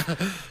load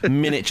of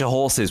miniature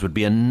horses would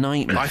be a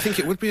nightmare. I think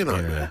it would be a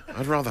nightmare.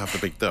 I'd rather have the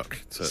big duck.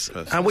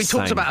 And we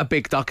talked about a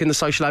big duck in the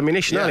social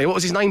ammunition earlier. What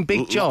was his name?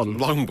 Big John?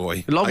 Long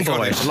Boy. Long Boy.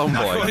 I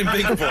got him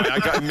Big Boy. I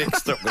got him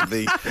mixed up with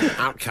the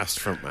Outcast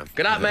frontman.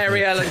 Good night,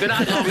 Mary Ellen. Good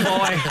night, Long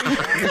Boy.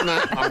 Good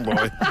night, Long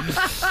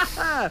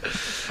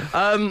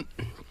Boy.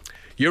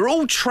 You're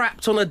all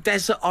trapped on a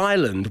desert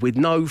island with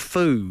no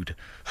food.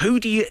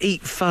 Who do you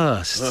eat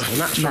first? And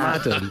that's from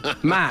Adam.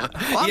 Matt.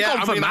 I've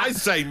gone for Matt. I'd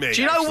say me.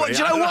 Do you know what? Do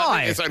you know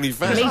why? It's only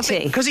fair.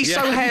 Because he's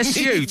so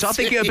hirsute. I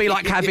think it would be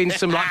like having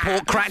some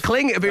pork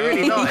crackling. It'd be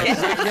really nice.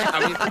 I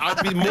mean,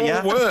 I'd be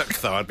more work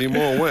though. I'd be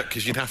more work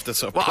because you'd have to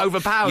sort of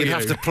overpower you. You'd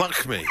have to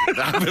pluck me.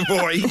 That'd be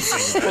more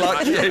easy.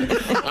 Pluck you.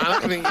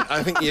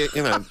 I think you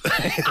know.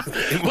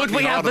 Would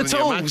we have the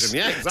tools?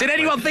 Yeah, exactly. Did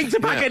anyone think to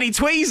pack any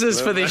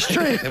tweezers for this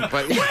trip?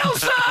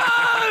 Wilson!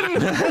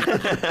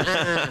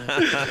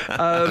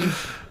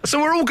 So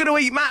we're all going to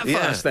eat Matt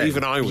first then?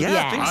 Even I would.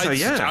 Yeah, I think so,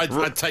 yeah.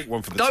 I'd take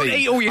one for the Don't team.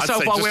 eat all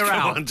yourself while we're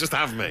out. On, just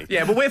have me.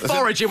 Yeah, but we're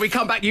foraging. We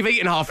come back, you've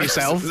eaten half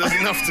yourself. There's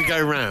enough to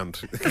go round.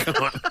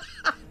 Come on.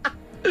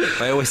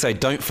 They always say,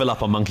 don't fill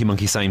up on monkey,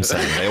 monkey, same.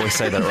 They always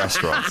say that at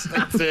restaurants.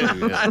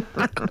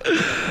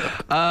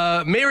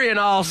 Miriam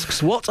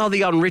asks, what are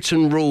the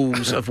unwritten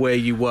rules of where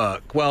you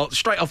work? Well,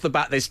 straight off the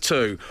bat, there's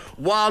 2.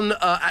 One,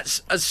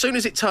 as soon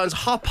as it turns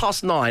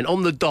 9:30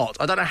 on the dot,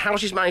 I don't know how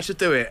she's managed to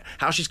do it,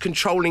 how she's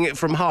controlling it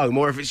from home,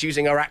 or if it's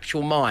using her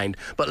actual mind,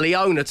 but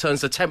Leona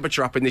turns the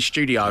temperature up in this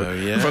studio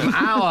from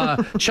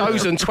our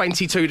chosen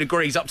 22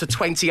 degrees up to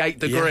 28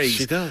 degrees. Yes,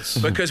 she does.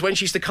 Because when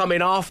she used to come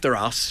in after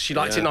us, she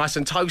liked it nice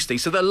and toasty.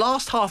 So the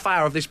last half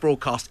hour of this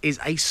broadcast is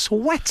a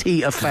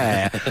sweaty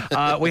affair.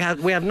 We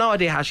have no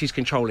idea how she's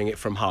controlling it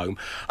from home.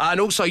 And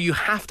also, you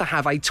have to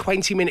have a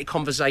 20-minute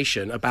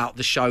conversation about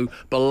the show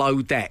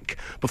Below Deck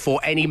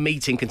before any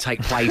meeting can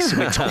take place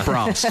with top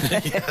brass.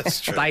 That's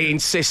true. They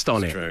insist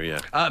on it. True,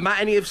 yeah. Matt,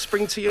 any of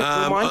spring to you?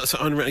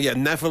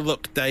 Never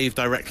look Dave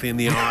directly in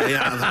the eye.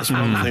 Yeah, that's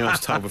one thing I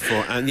was told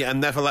before. And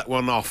never let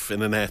one off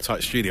in an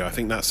airtight studio. I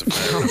think that's a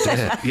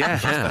fair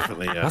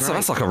definitely.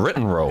 That's like a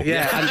written rule.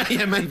 Yeah,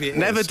 and maybe it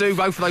never is. do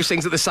both of those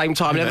things at the same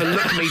time. Never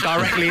look me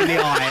directly in the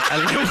eye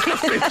and look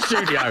in the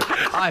studio.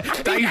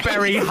 Dave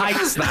Berry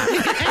hates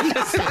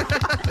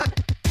that.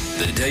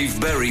 The Dave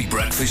Berry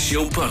Breakfast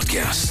Show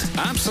Podcast.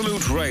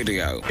 Absolute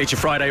Radio. It's your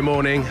Friday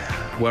morning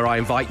where I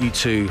invite you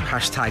to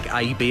hashtag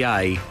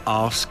ABA,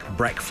 ask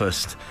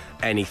breakfast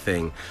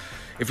anything.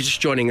 If you're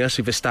just joining us,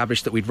 we've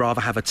established that we'd rather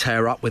have a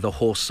tear-up with a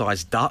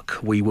horse-sized duck.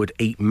 We would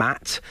eat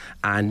Matt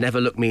and never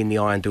look me in the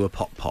eye and do a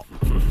pop-pop.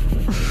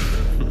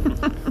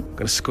 I'm going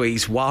to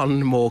squeeze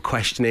one more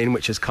question in,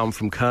 which has come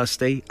from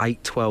Kirsty,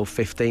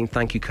 8-12-15.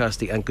 Thank you,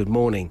 Kirsty, and good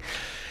morning.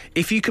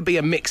 If you could be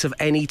a mix of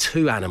any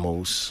two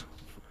animals,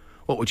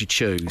 what would you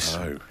choose?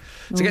 Oh.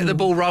 To get the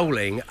ball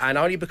rolling, and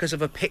only because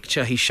of a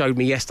picture he showed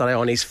me yesterday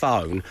on his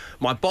phone,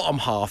 my bottom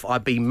half,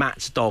 I'd be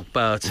Matt's dog,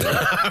 Bertie.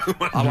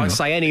 I won't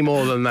say any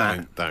more than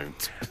that.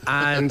 Don't.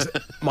 And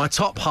my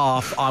top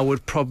half, I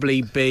would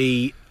probably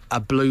be a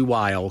blue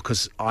whale,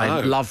 because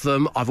I love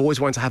them. I've always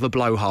wanted to have a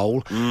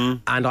blowhole,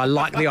 and I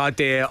like the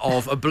idea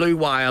of a blue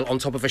whale on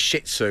top of a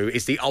Shih Tzu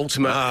is the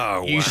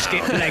ultimate. You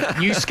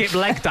skipped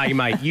leg day,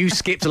 mate. You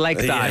skipped leg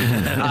day.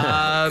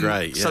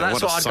 Great. Yeah, so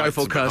that's what I'd go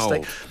for,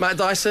 Kirsty. Matt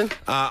Dyson?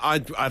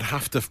 I'd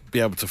have to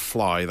be able to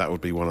fly. That would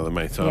be one of the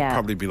main. So I'd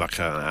probably be like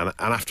and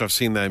after I've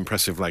seen their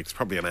impressive legs,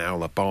 probably an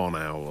owl, a barn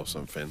owl or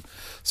something.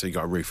 So you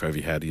got a roof over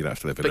your head. You'd have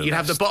to live in. But you'd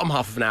have the bottom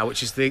half of an owl,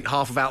 which is the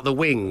half without the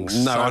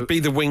wings. No, I'd be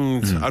the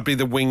winged. I'd be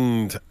the winged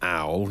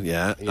owl,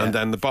 and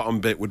then the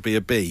bottom bit would be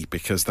a bee,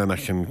 because then I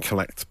can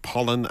collect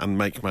pollen and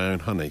make my own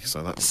honey.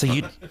 So that's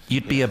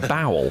you'd be a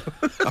bowel.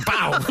 A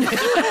bowel.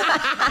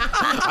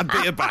 I'd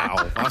be a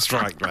bowel. That's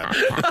right, Glenn.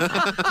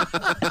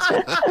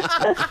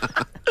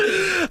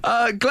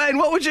 Glenn,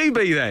 what would you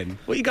be then?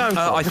 What are you going for?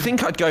 I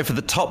think I'd go for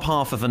the top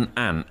half of an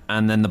ant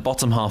and then the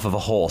bottom half of a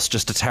horse,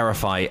 just to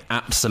terrify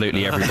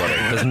absolutely everybody.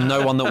 There's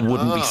no one that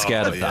wouldn't be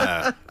scared of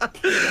that.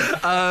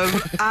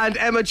 And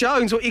Emma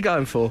Jones, what are you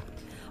going for?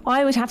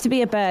 I would have to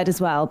be a bird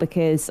as well,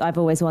 because I've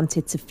always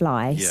wanted to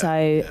fly.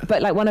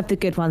 But like one of the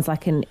good ones,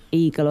 like an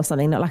eagle or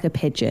something, not like a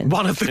pigeon.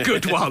 One of the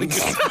good ones.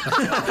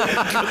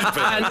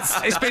 And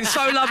it's been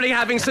so lovely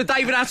having Sir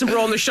David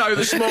Attenborough on the show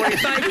this morning.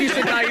 Thank you,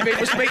 Sir David.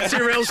 We'll speak to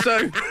you real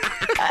soon.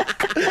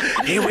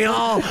 Here we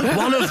are,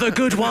 one of the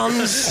good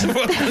ones,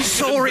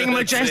 soaring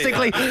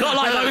majestically, not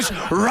like those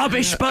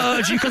rubbish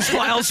birds you can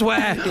spot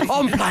elsewhere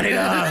on planet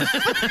Earth.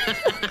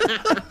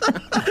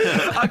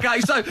 Okay,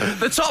 so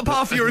the top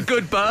half, you're a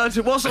good bird.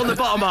 What's on the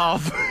bottom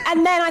half?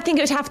 And then I think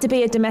it would have to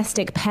be a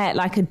domestic pet,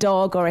 like a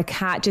dog or a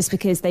cat, just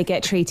because they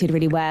get treated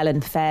really well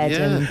and fed.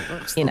 And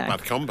you know,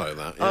 bad combo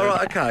that. Yeah. All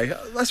right, okay,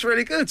 that's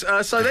really good.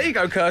 So there you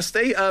go,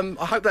 Kirsty.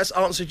 I hope that's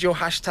answered your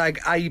hashtag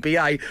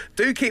ABA.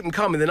 Do keep them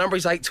coming. The number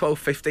is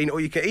 8-12-15,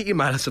 or you can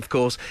email us, of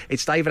course.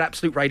 It's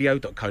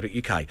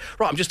david@absoluteradio.co.uk.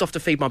 Right, I'm just off to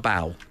feed my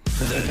bowel.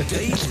 The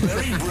Dave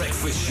Berry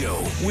Breakfast Show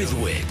with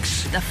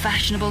Wix. The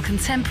fashionable,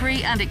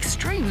 contemporary and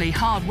extremely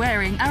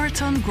hard-wearing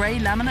Araton grey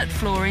laminate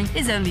flooring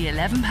is only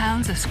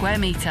 £11 a square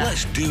metre.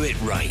 Let's do it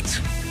right.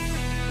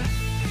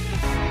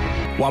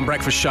 One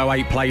Breakfast Show,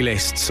 8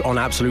 playlists on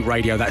Absolute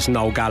Radio. That's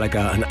Noel Gallagher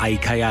and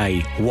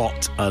AKA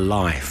What a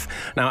Life.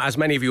 Now, as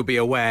many of you will be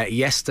aware,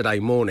 yesterday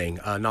morning,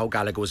 Noel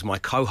Gallagher was my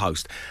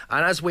co-host.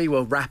 And as we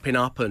were wrapping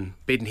up and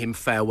bidding him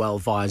farewell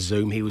via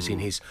Zoom, he was in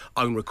his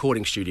own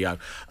recording studio.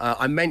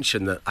 I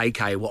mentioned that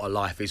AKA What a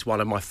Life is one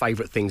of my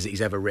favourite things that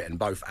he's ever written,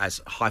 both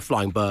as High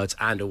Flying Birds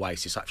and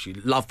Oasis. I actually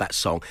love that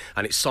song.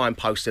 And it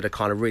signposted a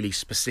kind of really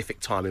specific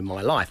time in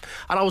my life.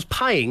 And I was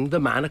paying the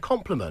man a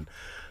compliment.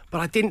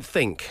 But I didn't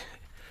think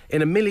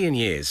in a million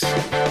years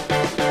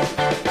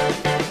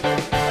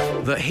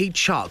that he'd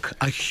chuck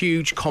a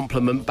huge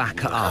compliment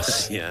back at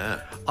us.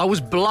 Yeah. I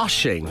was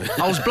blushing.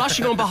 I was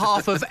blushing on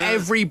behalf of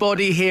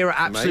everybody here at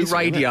Absolute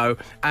Radio,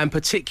 and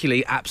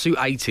particularly Absolute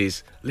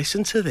 80s.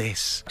 Listen to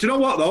this. Do you know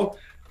what, though?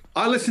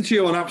 I listen to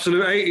you on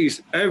Absolute 80s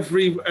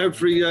every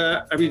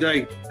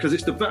day, because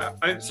it's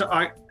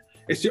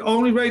it's the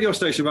only radio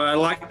station where I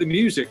like the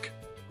music.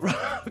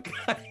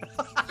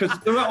 Because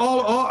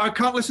I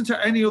can't listen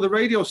to any other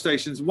radio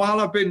stations while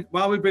we've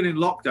been in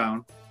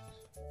lockdown.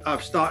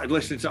 I've started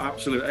listening to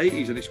Absolute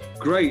 80s, and it's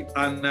great.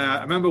 And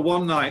I remember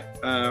one night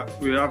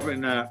we were I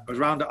was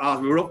round at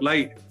ours. We were up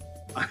late,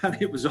 and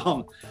it was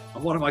on.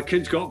 And one of my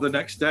kids got up the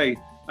next day,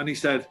 and he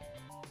said,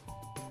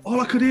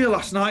 "All I could hear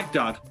last night,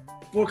 Dad,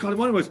 before I called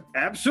him, was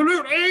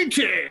Absolute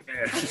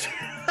 80s."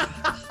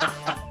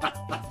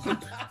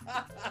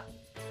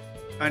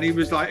 And he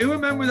was like, "Who are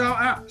men without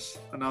hats?"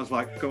 And I was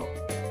like, "Go,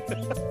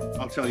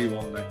 I'll tell you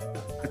one day."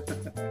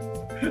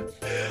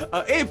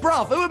 Hey,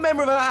 bruv, who are men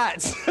without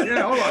hats?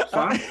 Yeah, all right,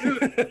 fine.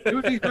 Who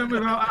are these men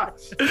without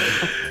hats?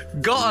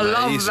 Gotta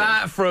love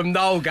that from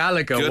Noel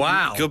Gallagher.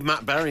 Wow. Good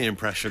Matt Berry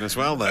impression as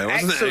well, though,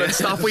 wasn't Excellent it?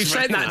 stuff. We've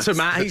sent that to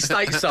Matt. He's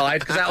stateside,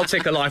 because that'll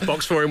tick a life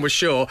box for him, we're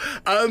sure.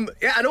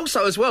 Yeah, and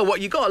also as well,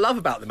 what you got to love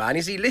about the man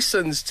is he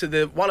listens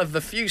to one of the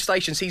few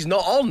stations he's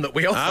not on that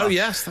we offer. Oh,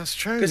 yes, that's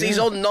true. Because he's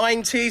on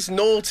 90s,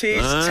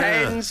 noughties,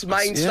 10s,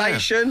 main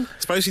station. I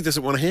suppose he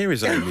doesn't want to hear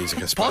his own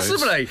music, I suppose.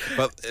 Possibly.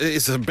 But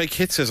it's some big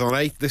hitters on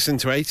listen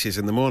to 80s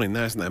in the morning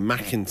now, isn't there?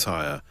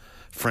 McIntyre,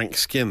 Frank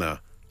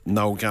Skinner,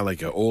 Noel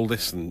Gallagher all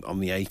listen on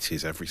the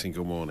 80s every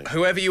single morning.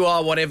 Whoever you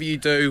are, whatever you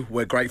do,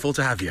 we're grateful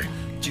to have you.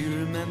 Do you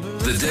remember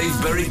the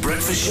Dave Berry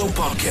Breakfast Show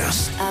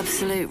podcast?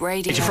 Absolute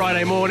Radio. It's your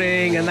Friday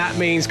morning, and that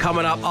means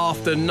coming up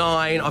after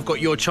 9, I've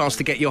got your chance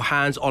to get your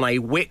hands on a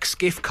Wix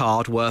gift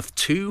card worth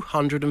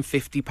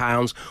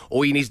 £250.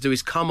 All you need to do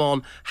is come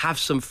on, have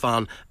some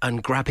fun,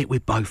 and grab it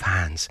with both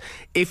hands.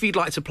 If you'd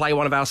like to play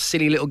one of our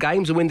silly little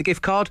games and win the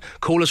gift card,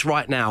 call us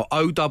right now,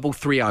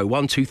 0330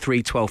 123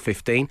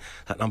 1215.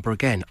 That number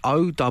again,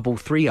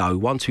 0330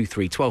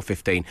 123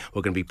 1215.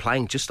 We're going to be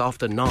playing just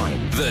after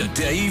 9. The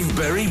Dave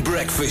Berry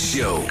Breakfast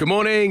Show. Good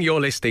morning, you're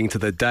listening to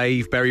the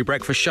Dave Berry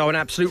Breakfast Show on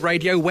Absolute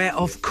Radio, where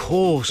of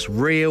course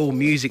real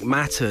music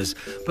matters,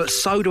 but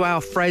so do our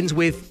friends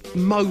with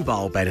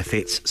mobile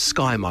benefits,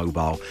 Sky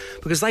Mobile,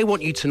 because they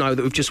want you to know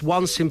that with just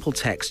one simple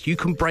text you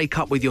can break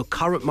up with your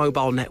current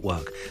mobile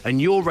network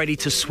and you're ready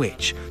to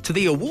switch to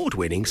the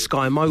award-winning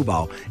Sky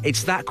Mobile.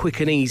 It's that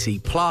quick and easy,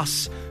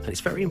 plus, and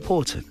it's very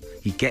important,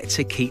 you get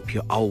to keep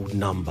your old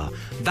number.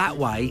 That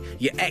way,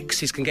 your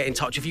exes can get in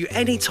touch with you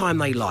anytime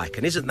they like,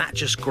 and isn't that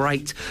just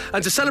great?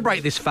 And to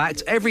celebrate this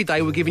fact, every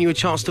day we're giving you a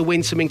chance to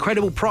win some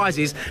incredible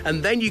prizes,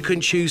 and then you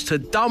can choose to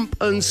dump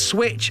and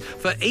switch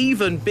for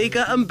even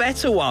bigger and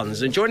better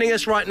ones. And joining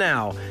us right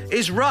now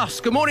is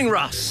Russ. Good morning,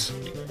 Russ.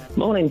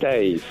 Morning,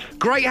 Dave.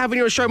 Great having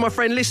you on the show, my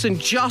friend. Listen,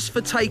 just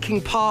for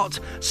taking part,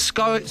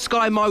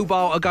 Sky Mobile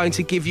are going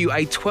to give you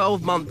a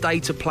 12-month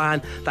data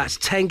plan. That's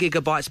 10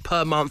 gigabytes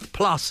per month,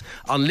 plus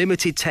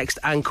unlimited text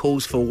and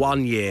calls for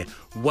 1 year.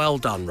 Well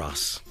done,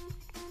 Russ.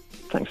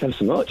 Thanks ever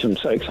so much. I'm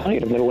so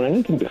excited. I've never won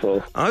anything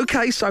before.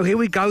 OK, so here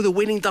we go. The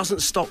winning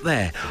doesn't stop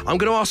there. I'm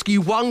going to ask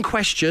you one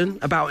question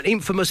about an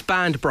infamous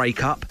band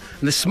breakup.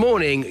 And this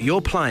morning,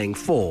 you're playing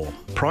for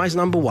prize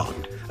number 1,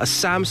 a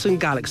Samsung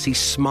Galaxy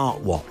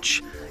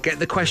smartwatch. Get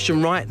the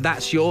question right,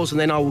 that's yours, and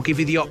then I will give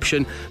you the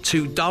option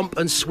to dump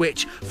and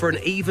switch for an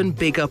even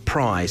bigger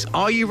prize.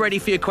 Are you ready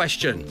for your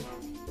question?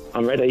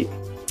 I'm ready.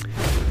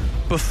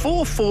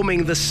 Before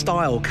forming the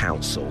Style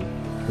Council,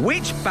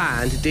 which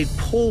band did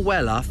Paul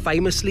Weller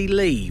famously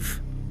leave?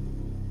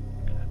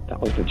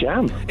 That was The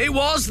Jam. It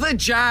was The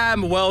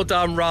Jam. Well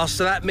done, Russ.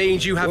 So that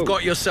means you have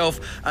got yourself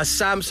a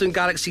Samsung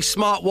Galaxy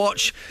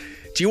smartwatch.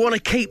 Do you want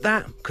to keep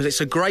that because it's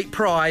a great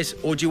prize,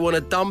 or do you want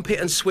to dump it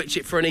and switch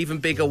it for an even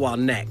bigger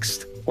one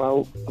next?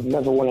 Well, I've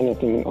never won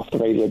anything off the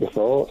radio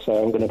before, so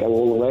I'm going to go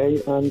all the way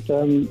and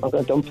I'm going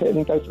to dump it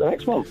and go for the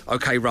next one.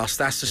 OK, Russ,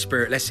 that's the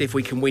spirit. Let's see if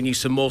we can win you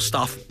some more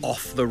stuff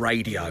off the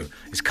radio.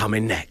 It's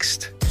coming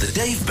next. The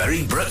Dave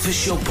Berry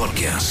Breakfast Show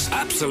podcast.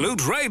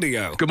 Absolute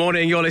Radio. Good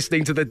morning, you're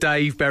listening to the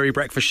Dave Berry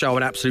Breakfast Show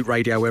on Absolute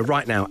Radio, where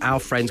right now our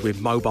friends with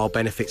mobile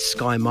benefits,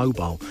 Sky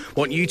Mobile,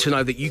 want you to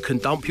know that you can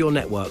dump your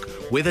network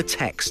with a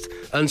text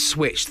and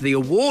switch to the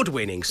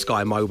award-winning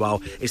Sky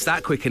Mobile. It's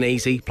that quick and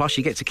easy, plus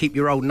you get to keep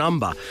your old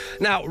number.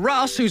 Now,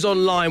 Russ, who's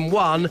on line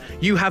 1,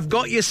 you have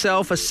got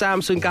yourself a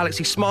Samsung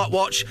Galaxy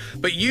smartwatch,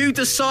 but you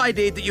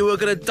decided that you were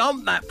going to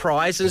dump that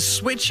prize and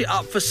switch it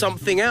up for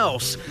something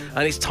else.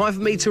 And it's time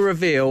for me to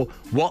reveal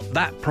what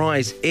that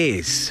prize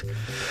is.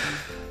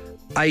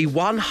 A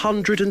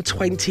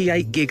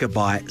 128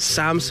 gigabyte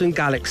Samsung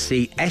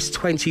Galaxy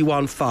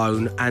S21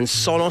 phone and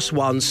Sonos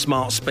One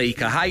smart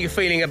speaker. How are you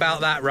feeling about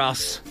that,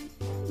 Russ?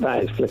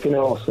 That is flipping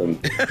awesome.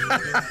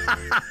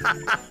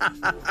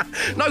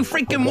 No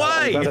freaking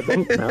way.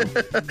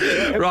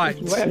 Right.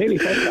 I nearly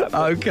said that.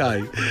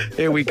 OK,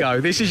 here we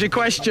go. This is your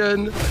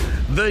question.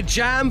 The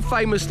Jam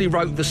famously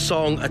wrote the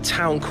song A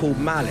Town Called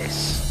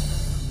Malice.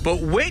 But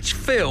which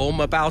film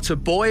about a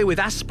boy with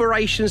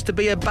aspirations to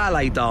be a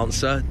ballet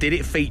dancer did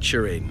it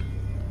feature in?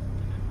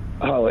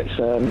 Oh, it's...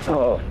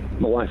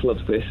 my wife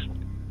loves this.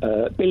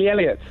 Billy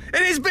Elliot.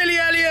 It is Billy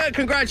Elliot.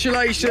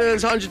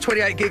 Congratulations.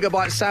 128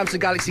 gigabyte Samsung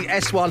Galaxy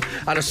S1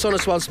 and a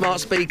Sonos One smart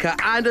speaker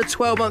and a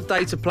 12-month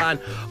data plan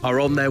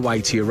are on their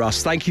way to you,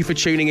 Russ. Thank you for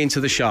tuning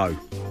into the show.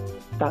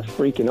 That's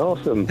freaking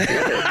awesome.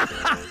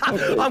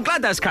 I'm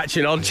glad that's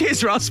catching on.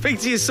 Cheers, Russ.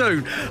 Speak to you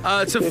soon.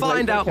 To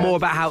find out more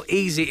about how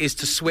easy it is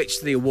to switch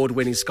to the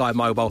award-winning Sky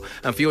Mobile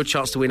and for your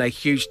chance to win a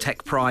huge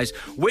tech prize,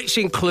 which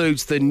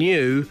includes the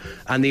new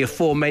and the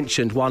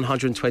aforementioned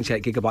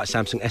 128 gigabyte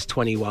Samsung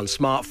S21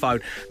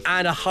 smartphone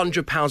and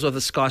 £100 worth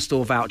of Sky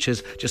Store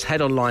vouchers, just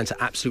head online to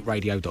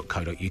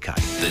absoluteradio.co.uk.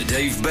 The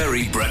Dave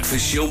Berry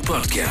Breakfast Show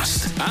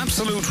podcast.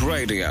 Absolute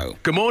Radio.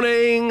 Good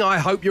morning. I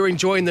hope you're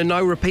enjoying the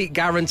no repeat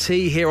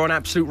guarantee here on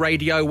Absolute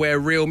Radio, where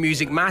real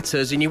music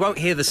matters, and you won't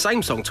hear the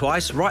same song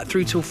twice right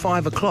through till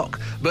 5 o'clock.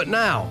 But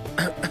now,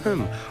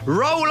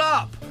 roll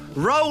up,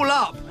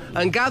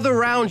 and gather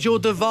round your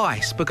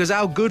device, because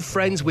our good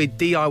friends with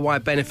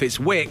DIY Benefits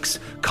Wix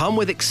come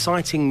with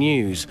exciting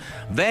news.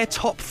 Their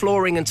top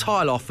flooring and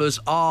tile offers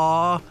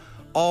are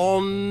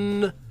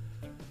on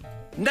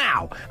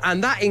Now,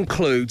 and that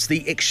includes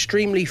the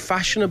extremely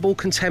fashionable,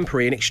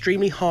 contemporary and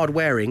extremely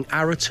hard-wearing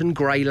Araton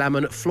grey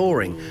laminate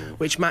flooring,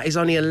 which, Matt, is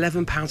only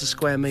 £11 a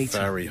square metre.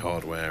 Very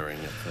hard-wearing,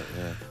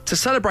 yeah. To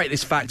celebrate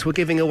this fact, we're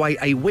giving away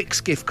a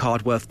Wickes gift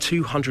card worth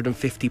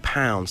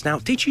 £250. Now,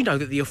 did you know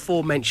that the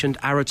aforementioned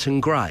Araton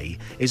Grey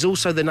is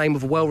also the name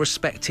of a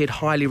well-respected,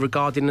 highly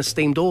regarded and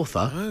esteemed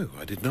author? Oh,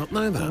 I did not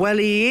know that. Well,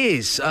 he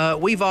is.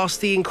 We've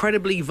asked the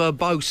incredibly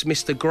verbose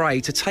Mr.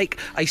 Grey to take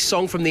a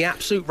song from the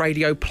Absolute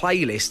Radio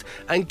playlist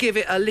and give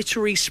it a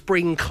literary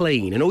spring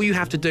clean. And all you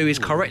have to do is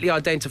correctly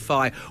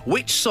identify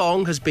which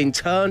song has been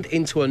turned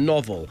into a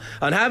novel.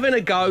 And having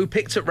a go,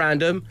 picked at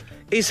random,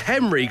 is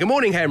Henry. Good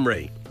morning,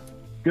 Henry.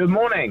 Good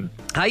morning.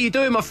 How you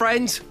doing, my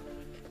friend?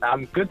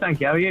 I'm good, thank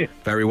you. How are you?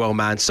 Very well,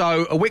 man.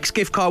 So, a Wickes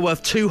gift card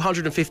worth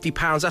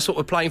 £250. That's what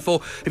we're playing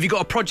for. Have you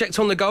got a project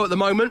on the go at the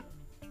moment?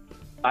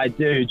 I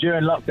do.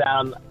 During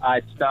lockdown,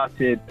 I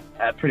started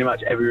pretty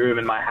much every room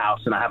in my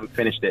house, and I haven't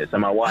finished it. So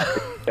my wife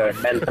is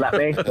going mental at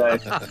me. So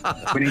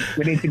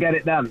we need to get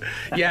it done.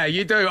 Yeah,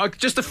 you do.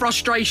 Just the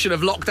frustration of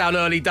lockdown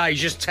early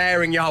days, just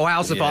tearing your whole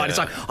house apart. It's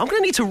like, I'm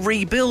going to need to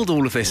rebuild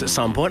all of this at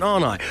some point,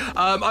 aren't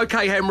I?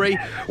 OK, Henry,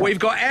 we've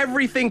got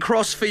everything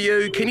crossed for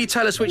you. Can you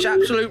tell us which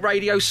Absolute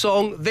Radio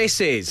song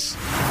this is?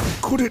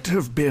 Could it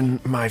have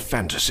been my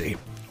fantasy?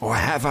 Or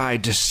have I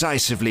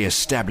decisively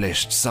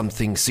established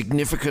something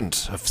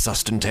significant of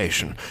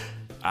sustentation?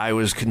 I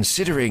was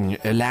considering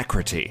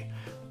alacrity,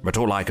 but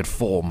all I could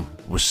form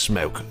was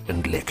smoke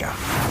and liquor.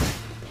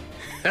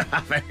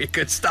 Very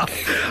good stuff.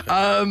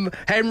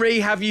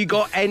 Henry, have you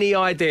got any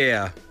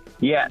idea?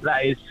 Yeah,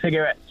 that is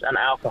Cigarettes and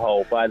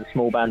Alcohol by the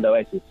small band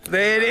Oasis.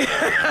 There it is.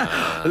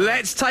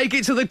 Let's take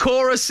it to the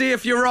chorus, see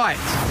if you're right.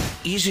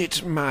 Is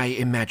it my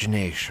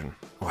imagination,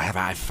 or have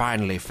I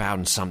finally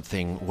found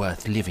something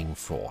worth living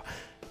for?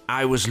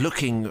 I was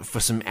looking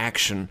for some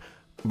action,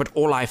 but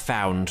all I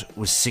found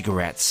was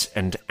cigarettes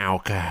and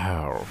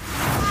alcohol.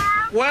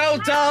 Well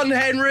done,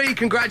 Henry.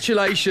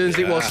 Congratulations.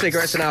 Yes. It was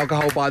Cigarettes and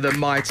Alcohol by the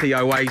mighty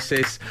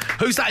Oasis.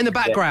 Who's that in the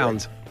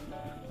background?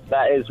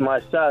 That is my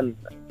son,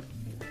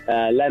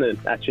 Lennon,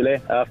 actually,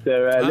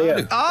 after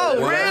Leo.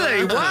 Oh,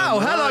 really? Wow.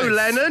 Hello,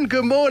 Lennon.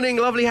 Good morning.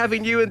 Lovely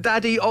having you and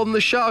Daddy on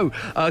the show.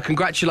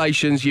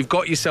 Congratulations. You've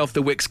got yourself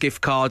the Wickes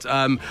gift card.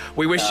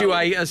 We wish you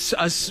a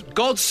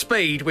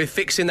Godspeed with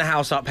fixing the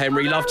house up,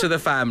 Henry. Love to the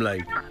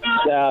family.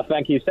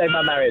 Thank you. Save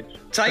my marriage.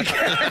 Take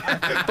care.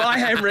 Bye,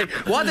 Henry.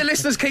 Why do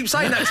listeners keep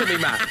saying that to me,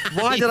 Matt?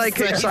 Why do they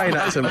keep saying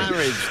that to me?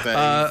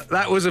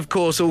 That was, of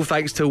course, all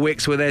thanks to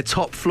Wickes, where their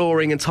top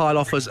flooring and tile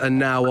offers are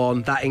now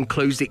on. That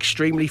includes the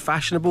extremely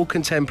fashionable,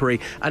 contemporary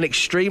and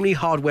extremely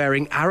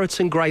hard-wearing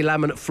Araton grey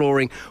laminate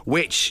flooring,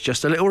 which,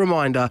 just a little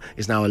reminder,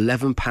 is now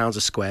 £11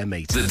 a square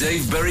metre. The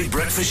Dave Berry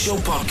Breakfast Show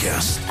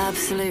Podcast.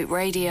 Absolute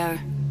Radio.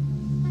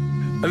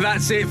 And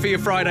that's it for your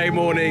Friday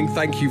morning.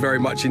 Thank you very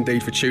much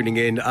indeed for tuning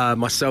in.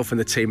 Myself and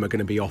the team are going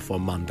to be off on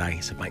Monday.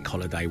 It's a bank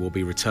holiday. We'll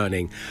be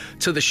returning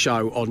to the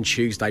show on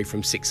Tuesday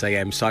from 6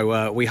 a.m.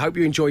 So we hope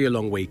you enjoy your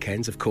long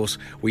weekends. Of course,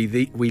 we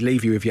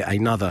leave you with yet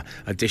another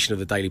edition of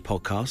the Daily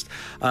Podcast.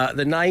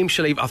 The name,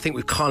 I think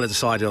we've kind of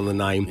decided on the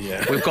name.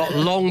 Yeah. We've got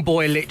Long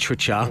Boy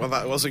Literature. Well,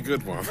 that was a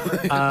good one.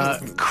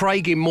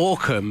 Craig in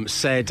Morecambe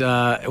said, he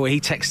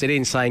texted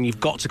in saying, "You've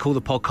got to call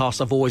the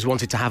podcast I've always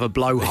wanted to have a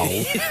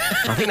blowhole."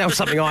 I think that was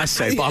something I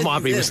said, but I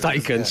might be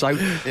mistaken. So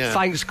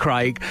thanks,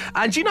 Craig.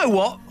 And you know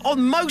what?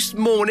 On most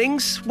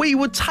mornings, we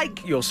would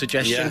take your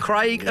suggestion,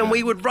 Craig, and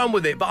we would run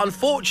with it. But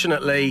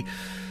unfortunately,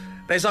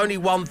 there's only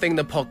one thing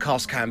the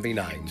podcast can be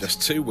named.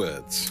 Just 2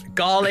 words.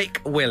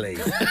 Garlic Willy.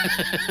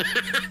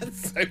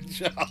 So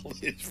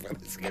childish, but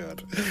it's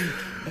good.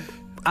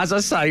 As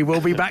I say,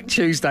 we'll be back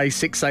Tuesday,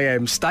 6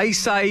 a.m. Stay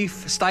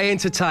safe, stay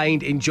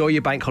entertained, enjoy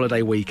your bank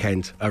holiday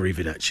weekend.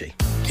 Arrivederci.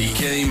 He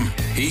came,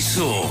 he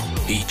saw,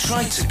 he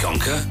tried to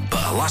conquer,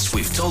 but alas,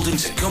 we've told him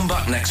to come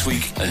back next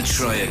week and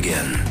try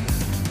again.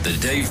 The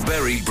Dave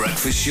Berry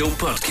Breakfast Show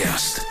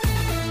Podcast.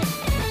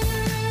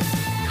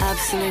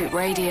 Absolute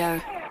Radio.